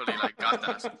never fully like got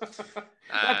that.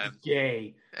 That's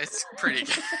gay. It's pretty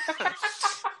gay.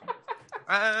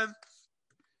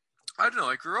 I don't know.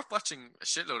 I grew up watching a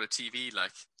shitload of TV.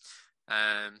 Like,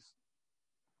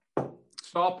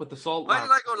 stop with the salt. Why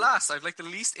did I go last? I've like the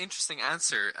least interesting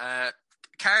answer.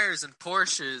 Cars and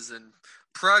Porsches and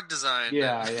prog design.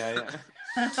 Yeah.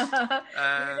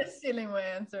 You're just stealing my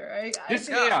answer.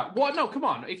 Well, no, come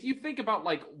on. If you think about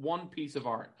like one piece of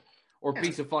art or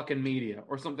piece of fucking media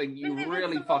or something you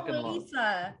really fucking love.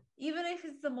 Even if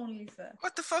it's the Mona Lisa.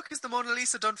 What the fuck has the Mona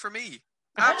Lisa done for me?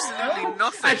 Absolutely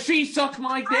nothing. And she sucked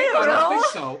my dick. I don't think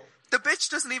so. The bitch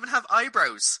doesn't even have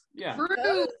eyebrows. Yeah.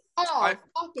 True. Oh,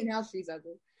 fucking hell, she's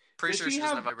ugly. Pretty sure she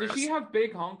doesn't have eyebrows. Does she have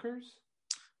big honkers?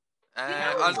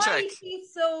 I'll check.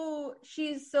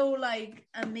 She's so like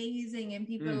amazing and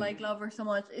people like love her so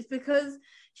much. It's because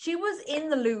she was in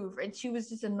the Louvre and she was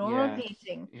just a normal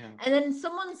painting, and then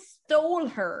someone stole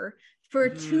her for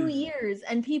 2 years,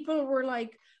 and people were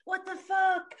like, what the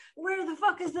fuck? Where the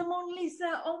fuck is the Mona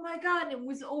Lisa? Oh my god. It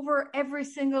was over every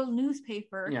single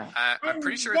newspaper. Yeah. I'm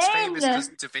pretty sure it's famous because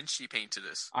Da Vinci painted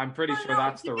it. I'm pretty sure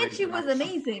that's the reason. Da Vinci was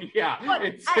amazing. Yeah.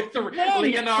 It's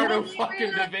Leonardo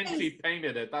fucking Da Vinci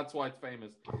painted it. That's why it's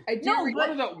famous. I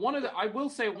will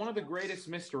say one of the greatest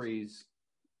mysteries,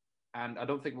 and I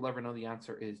don't think we'll ever know the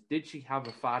answer, is did she have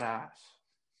a fat ass?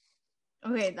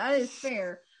 Okay, that is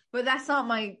fair. But that's not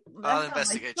my. I'll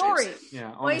investigate my story. James.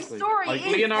 Yeah, honestly. My story like is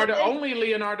only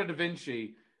Leonardo da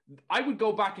Vinci. I would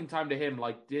go back in time to him.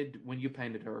 Like, when you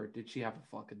painted her, did she have a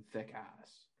fucking thick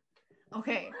ass?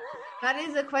 Okay, that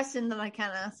is a question that I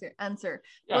can't answer.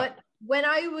 Yeah. But when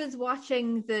I was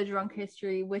watching the Drunk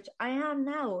History, which I am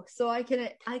now, so I can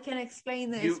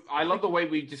explain this. I love the way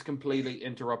we just completely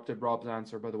interrupted Rob's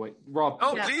answer. By the way, Rob.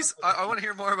 Oh, please! I want to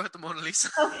hear more about the Mona Lisa.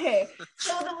 Okay,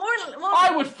 so the Mona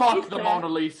I would fuck the Mona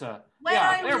Lisa.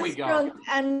 When we go. Drunk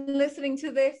and listening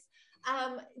to this,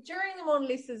 during the Mona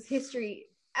Lisa's history.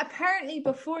 Apparently,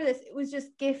 before this, it was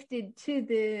just gifted to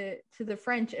the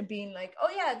French and being like, "Oh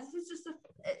yeah, this is just a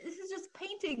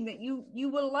painting that you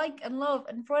will like and love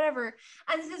and whatever."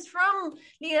 And this is from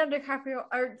Leonardo DiCaprio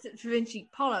or Da Vinci.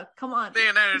 Paula, come on,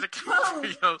 Leonardo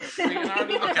DiCaprio.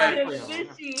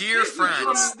 Okay, dear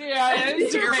France,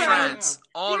 dear France,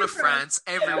 all of France,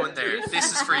 everyone there. This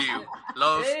is for you.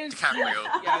 Love DiCaprio.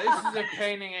 Yeah, this is a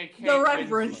painting. The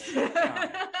reference.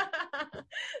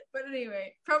 But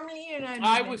anyway, from Leonardo.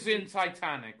 I was in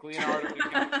Titanic. Leonardo.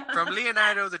 From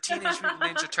Leonardo, the Teenage Mutant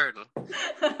Ninja Turtle.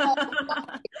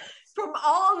 From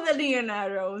all the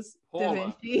Leonardos, Da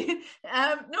Paula. Vinci.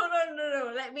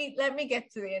 No. Let me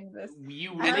get to the end of this. Did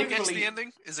you get to the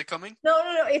ending? Is it coming? No,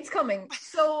 it's coming.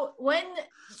 So when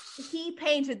he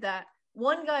painted that,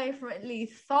 one guy from Italy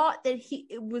thought that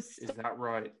it was. Is that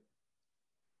right?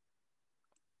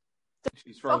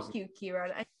 She's frozen. Fuck you,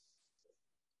 Kira.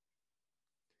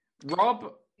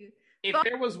 Rob, if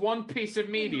there was one piece of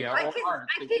media I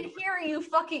can hear you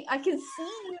fucking. I can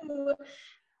see you.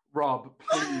 Rob,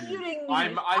 please.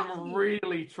 I'm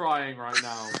really trying right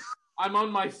now. I'm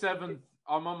on my seventh.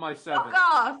 Fuck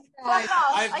off.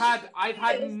 I've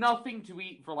had nothing to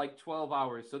eat for like 12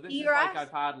 hours. So this is like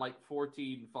I've had like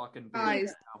 14 fucking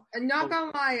beers now. And not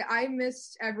gonna lie, I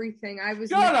missed everything. I was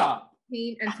Shut up!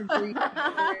 Paint and Febreze.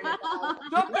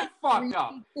 Shut the fuck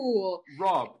up. Cool.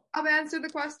 Rob. I'll answer the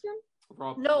question.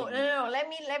 Rob. No. Let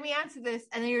me answer this,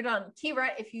 and then you're done.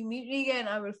 T-Rat, if you mute me again,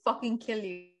 I will fucking kill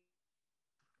you.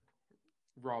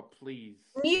 Rob, please.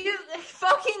 Mute.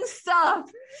 Fucking stop.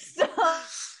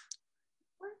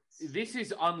 This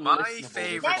is unlistenable. My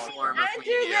favorite form of answer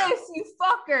media. this, you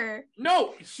fucker.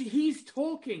 No, he's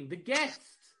talking. The guest.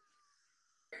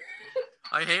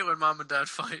 I hate when mom and dad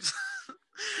fight.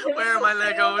 Where are my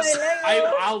Legos?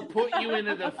 I'll put you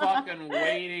into the fucking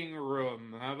waiting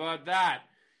room. How about that?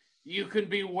 You can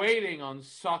be waiting on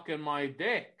sucking my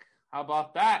dick. How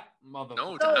about that, motherfucker?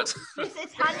 No, Dad. So, this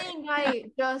Italian guy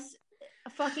just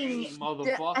fucking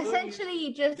motherfucker.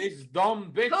 Essentially just this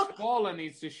dumb bitch Paula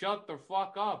needs to shut the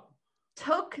fuck up.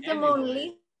 Took the Mona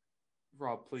Lisa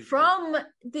Rob, please from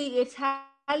the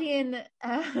Italian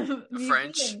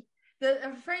French.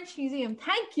 The French museum.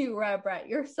 Thank you, Rabrat.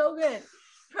 You're so good.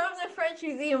 From the French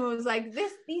museum, it was like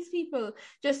these people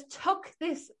just took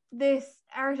this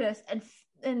artist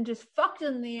and just fucked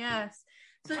in the ass.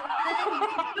 So they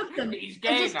took them. He's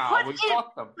gay now. We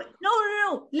fucked them.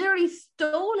 No. Literally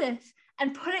stole it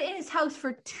and put it in his house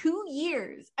for 2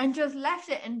 years and just left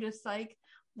it and just like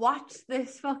watched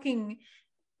this fucking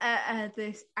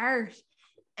this art,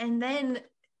 and then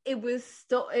it was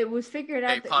figured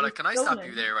out. Hey, Paula, can I stop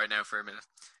you there right now for a minute?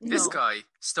 No. This guy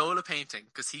stole a painting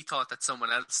because he thought that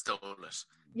someone else stole it.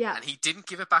 Yeah. And he didn't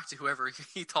give it back to whoever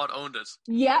he thought owned it.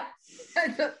 Yep.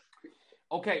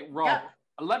 Okay, Rob. Yep.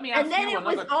 Let me ask and then you it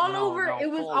was all over. It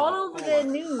was all over the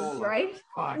news, right?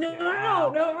 No,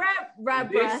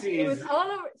 Rab. It was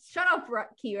all over. Shut up,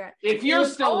 Kira. If you're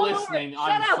still listening,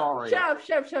 I'm sorry. Shut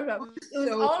up. It was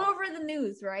all over the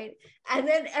news, right? And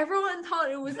then everyone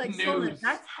thought it was like stolen.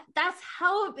 That's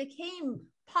how it became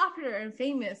popular and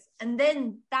famous. And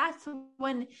then that's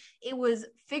when it was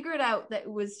figured out that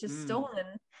it was just stolen.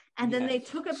 And then they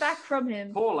took it back from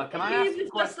him. Paula, can I ask you a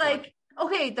question? Just like,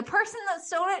 okay, the person that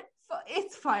stole it.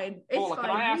 It's fine. Paula, fine.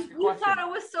 Can I ask you thought it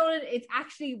was stolen. It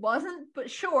actually wasn't,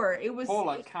 but sure, it was.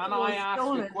 Paula, can I ask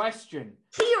a question?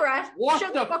 T-Rat,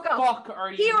 shut the fuck up.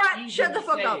 Are you T-Rat, shut the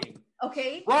fuck up.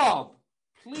 Okay. Rob,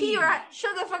 please. T-Rat,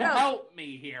 shut the fuck up. Help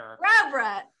me here.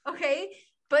 Rabrat, okay.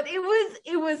 But it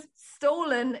was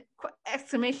stolen!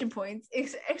 Exclamation points!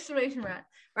 Exclamation rat!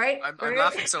 Right? I'm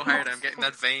laughing so hard. I'm getting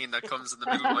that vein that comes in the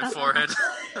middle of my forehead.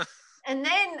 And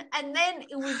then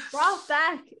it was brought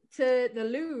back to the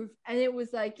Louvre, and it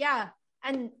was like, yeah,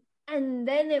 and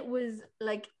then it was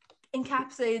like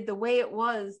encapsulated the way it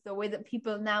was, the way that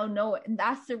people now know it, and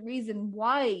that's the reason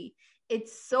why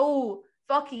it's so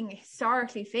fucking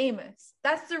historically famous.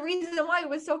 That's the reason why it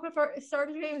was so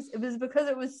historically famous. It was because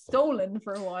it was stolen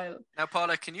for a while. Now,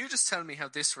 Paula, can you just tell me how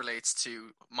this relates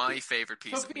to my favorite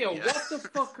piece Sophia, of media? what the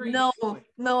fuck are you doing?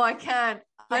 No, I can't.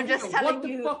 I'm just telling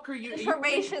you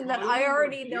information that I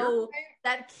already know.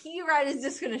 That Keyrat is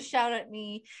just going to shout at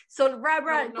me. So,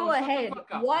 Rabrat, go ahead.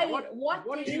 What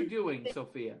are you doing,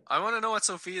 Sophia? I want to know what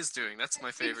Sophia's doing. That's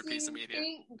my favorite piece of media.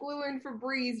 Glue and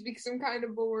Febreze because I'm kind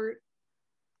of bored.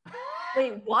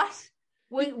 Wait, what?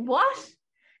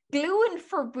 Glue and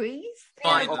Febreze?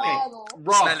 Fine. Okay,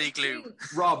 Smelly glue.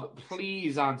 Rob,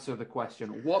 please answer the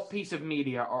question. What piece of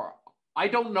media are... I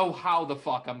don't know how the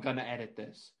fuck I'm gonna edit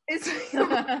this. It's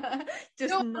not.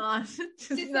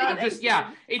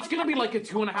 It's gonna be like a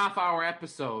 2.5 hour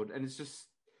episode, and it's just...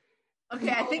 Okay,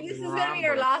 I think this is gonna be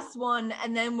our last one,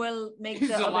 and then we'll make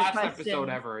the other last question. episode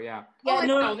ever. Yeah. Yeah,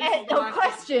 no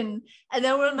question, and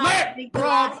then we'll not make the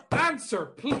Rob last. answer,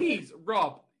 please.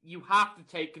 Rob, you have to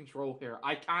take control here.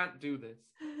 I can't do this.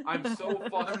 I'm so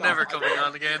fucked up. I'm never coming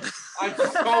on again. I'm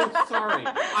so sorry.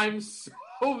 I'm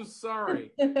so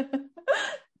sorry.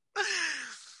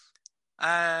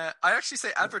 I actually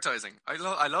say advertising.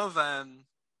 I love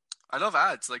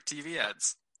ads, like TV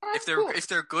ads. Oh, if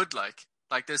they're good, like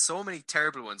Like, there's so many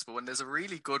terrible ones, but when there's a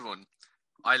really good one,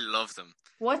 I love them.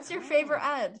 What's your favorite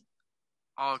ad?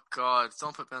 Oh God,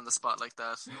 don't put me on the spot like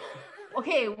that.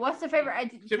 Okay, what's the favorite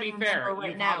ad? To be fair,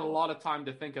 you've had a lot of time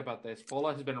to think about this.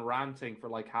 Paula has been ranting for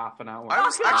like half an hour. I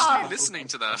was actually listening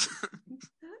to that.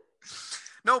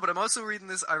 No, but I'm also reading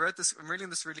this. I'm reading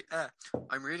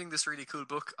this really cool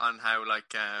book on how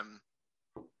like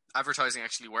advertising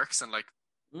actually works and like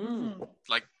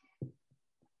like.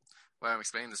 Well, I'm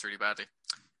explaining this really badly.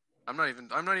 I'm not even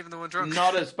the one drunk.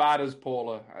 Not as bad as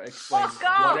Paula. Fuck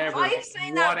off! I'm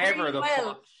saying that whatever really the well.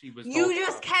 fuck she was. You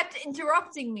just kept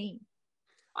interrupting me.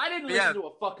 I didn't listen to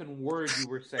a fucking word you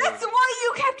were saying. That's why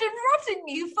you kept interrupting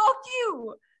me. Fuck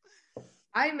you.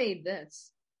 I made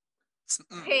this.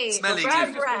 Hey,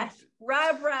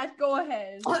 Rab Rat, go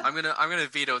ahead. I'm gonna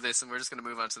veto this, and we're just gonna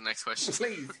move on to the next question.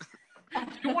 Please.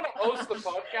 Do you want to host the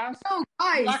podcast? No,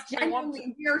 guys,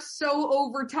 genuinely, we are so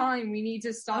over time. We need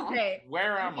to stop. Okay.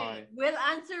 Where am I? We'll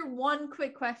answer one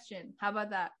quick question. How about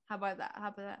that?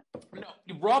 No,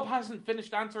 Rob hasn't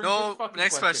finished answering this fucking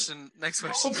next question. Next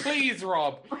question. Oh, please,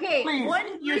 Rob. Okay, please. one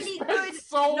really good...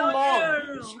 so long.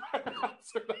 No.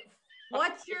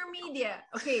 What's your media?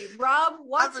 Okay, Rob,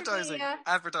 what's your media?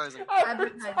 Advertising.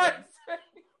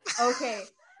 Okay.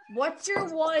 What's your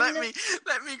one? Let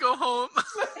me go home.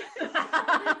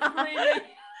 Really?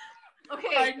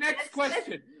 Okay. Right, next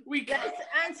question. Let's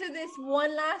answer this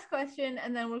one last question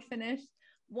and then we'll finish.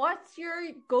 What's your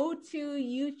go-to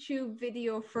YouTube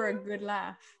video for a good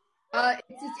laugh?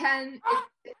 It's a 10.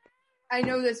 I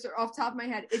know this off the top of my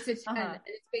head. It's a 10. And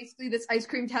it's basically this ice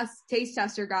cream taste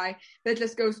tester guy that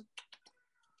just goes.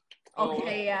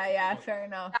 Okay, yeah, fair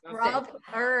enough. Rob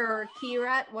or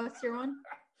Keyrat, what's your one?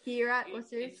 Keyrat,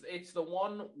 what's yours? It's the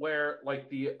one where like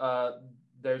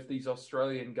there's these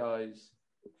Australian guys.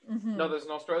 Mm-hmm. No, there's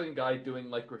an Australian guy doing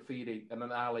like graffiti in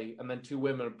an alley, and then two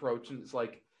women approach, and it's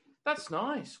like, "That's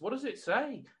nice. What does it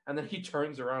say?" And then he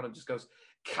turns around and just goes,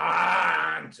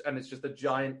 "Can't," and it's just a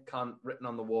giant "cunt" written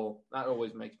on the wall. That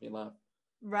always makes me laugh.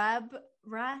 Wrath,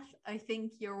 I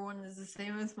think your one is the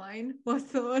same as mine.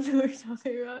 What's the one we're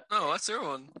talking about? No, what's your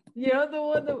one? You know the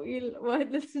one that we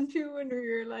listened to when we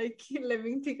were like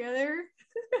living together?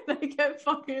 And I kept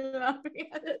fucking laughing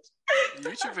at it.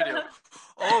 YouTube video.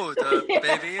 Oh, the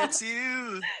Baby It's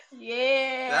You.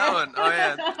 Yeah. That one. Oh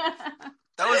yeah.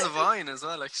 That was a Vine as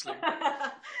well, actually.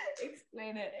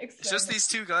 Explain it. It's just these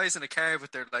two guys in a car,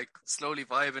 but they're like slowly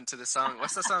vibing to the song.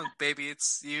 What's that song? Baby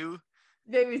It's You.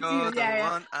 Baby It's You. You're the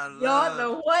one I love. You're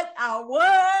the what I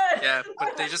want. Yeah,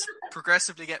 but they just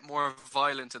progressively get more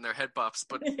violent in their head bops.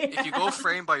 But if you go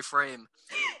frame by frame,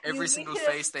 every single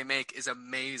face they make is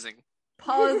amazing.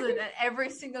 Pause it at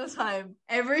every single time,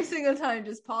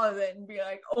 just pause it and be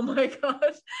like, "Oh my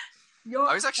god!"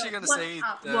 I was actually going to say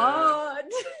I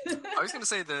was going to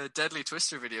say the Deadly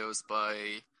Twister videos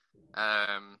by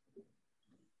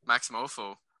Max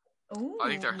Mofo. Ooh. I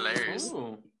think they're hilarious.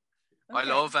 Ooh. I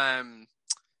love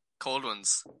Cold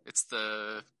Ones. It's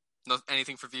the not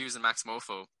anything for views and Max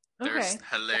Mofo. They're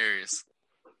hilarious.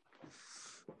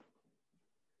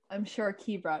 I'm sure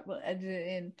Keybrat will edit it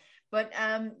in. But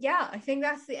yeah, I think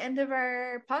that's the end of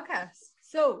our podcast.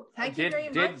 So thank you very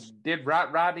much. Did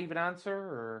Rat even answer?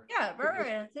 Or? Yeah, Rat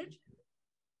answered.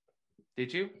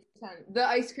 Did you? The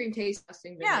ice cream taste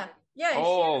testing video. Yeah.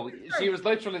 Oh, she was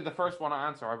literally the first one to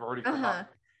answer. I've already forgotten.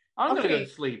 I'm going to go to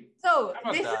sleep. So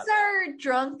this is our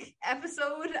drunk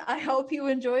episode. I hope you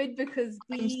enjoyed because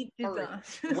we did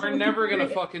not. We're never going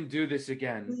to fucking do this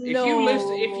again. No.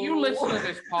 If you listen to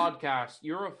this podcast,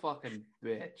 you're a fucking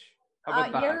bitch. How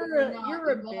about that?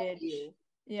 You're a bitch.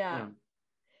 Yeah.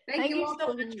 Thank you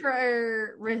so much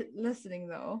for listening,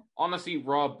 though. Honestly,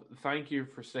 Rob, thank you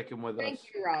for sticking with us. Thank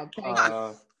you, Rob.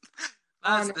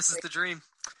 This is the dream.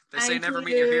 They say never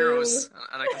meet your heroes,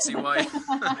 and I can see why.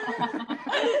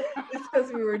 It's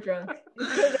because we were drunk.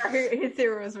 Because his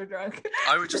heroes were drunk.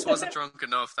 I just wasn't drunk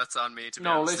enough. That's on me, to be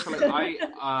honest. No, literally,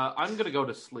 I'm going to go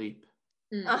to sleep.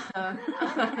 So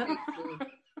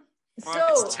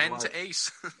it's 10 to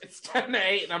 8. It's 10 to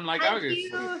 8, and I'm like, I'm going to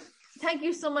sleep. Thank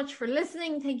you so much for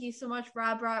listening. Thank you so much,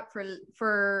 Rabrat,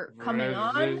 for coming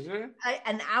on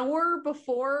an hour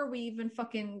before we even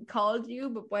fucking called you,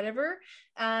 but whatever.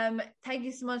 Thank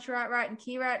you so much, Rat and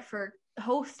Keyrat, for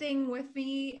hosting with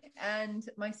me and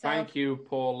myself. Thank you,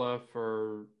 Paula,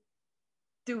 for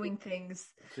doing things.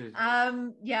 I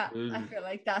feel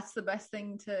like that's the best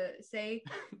thing to say.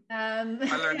 I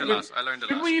learned a lot.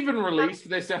 Did we even release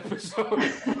this episode?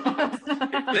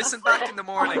 Listen back in the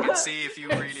morning and see if you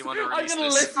really want to release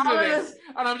this. I'm going to listen to this,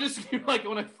 and I'm just like,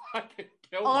 when I fucking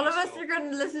All of us are going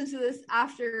to listen to this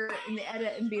after in the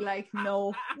edit and be like,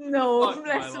 no,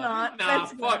 let's not. Nah,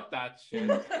 fuck that shit.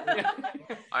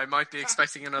 I might be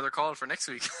expecting another call for next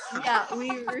week. Yeah, we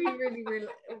really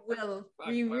will.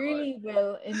 We really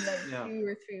will in like 2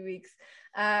 or 3 weeks,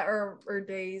 or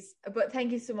days. But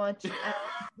thank you so much.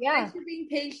 Thanks for being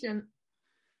patient.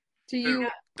 To you,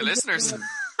 the listeners.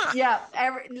 Yeah,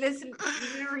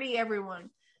 literally everyone.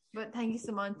 But thank you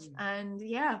so much, and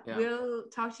we'll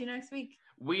talk to you next week.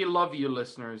 We love you,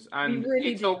 listeners, and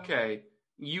it's okay.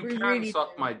 You can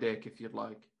suck my dick if you'd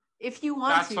like. If you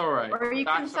want to. That's all right. Or you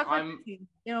can suck my pussy.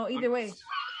 Either way.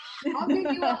 I'll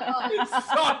give you a hug.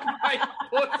 Suck my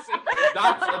pussy.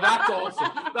 That's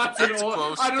awesome. That's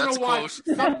quote. I don't know why. Quote.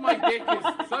 Suck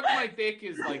my dick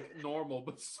is like normal,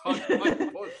 but suck my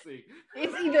pussy.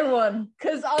 It's either one,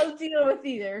 because I'll deal with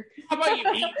either. How about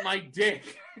you eat my dick?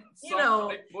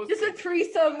 Just a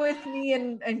threesome with me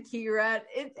and Kira.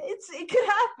 It could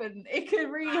happen. It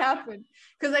could really happen.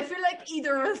 Because I feel like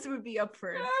either of us would be up for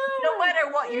it, no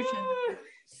matter what you're trying to do.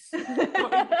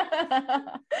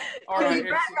 All right,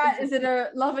 Rat is in a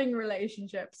loving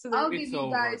relationship, so I'll give you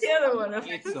guys the other one.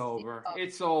 It's over.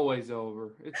 It's always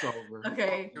over. It's over.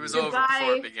 Okay. It was over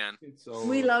before it began. It's over.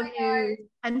 We love you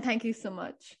and thank you so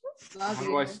much. Love How you.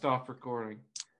 do I stop recording?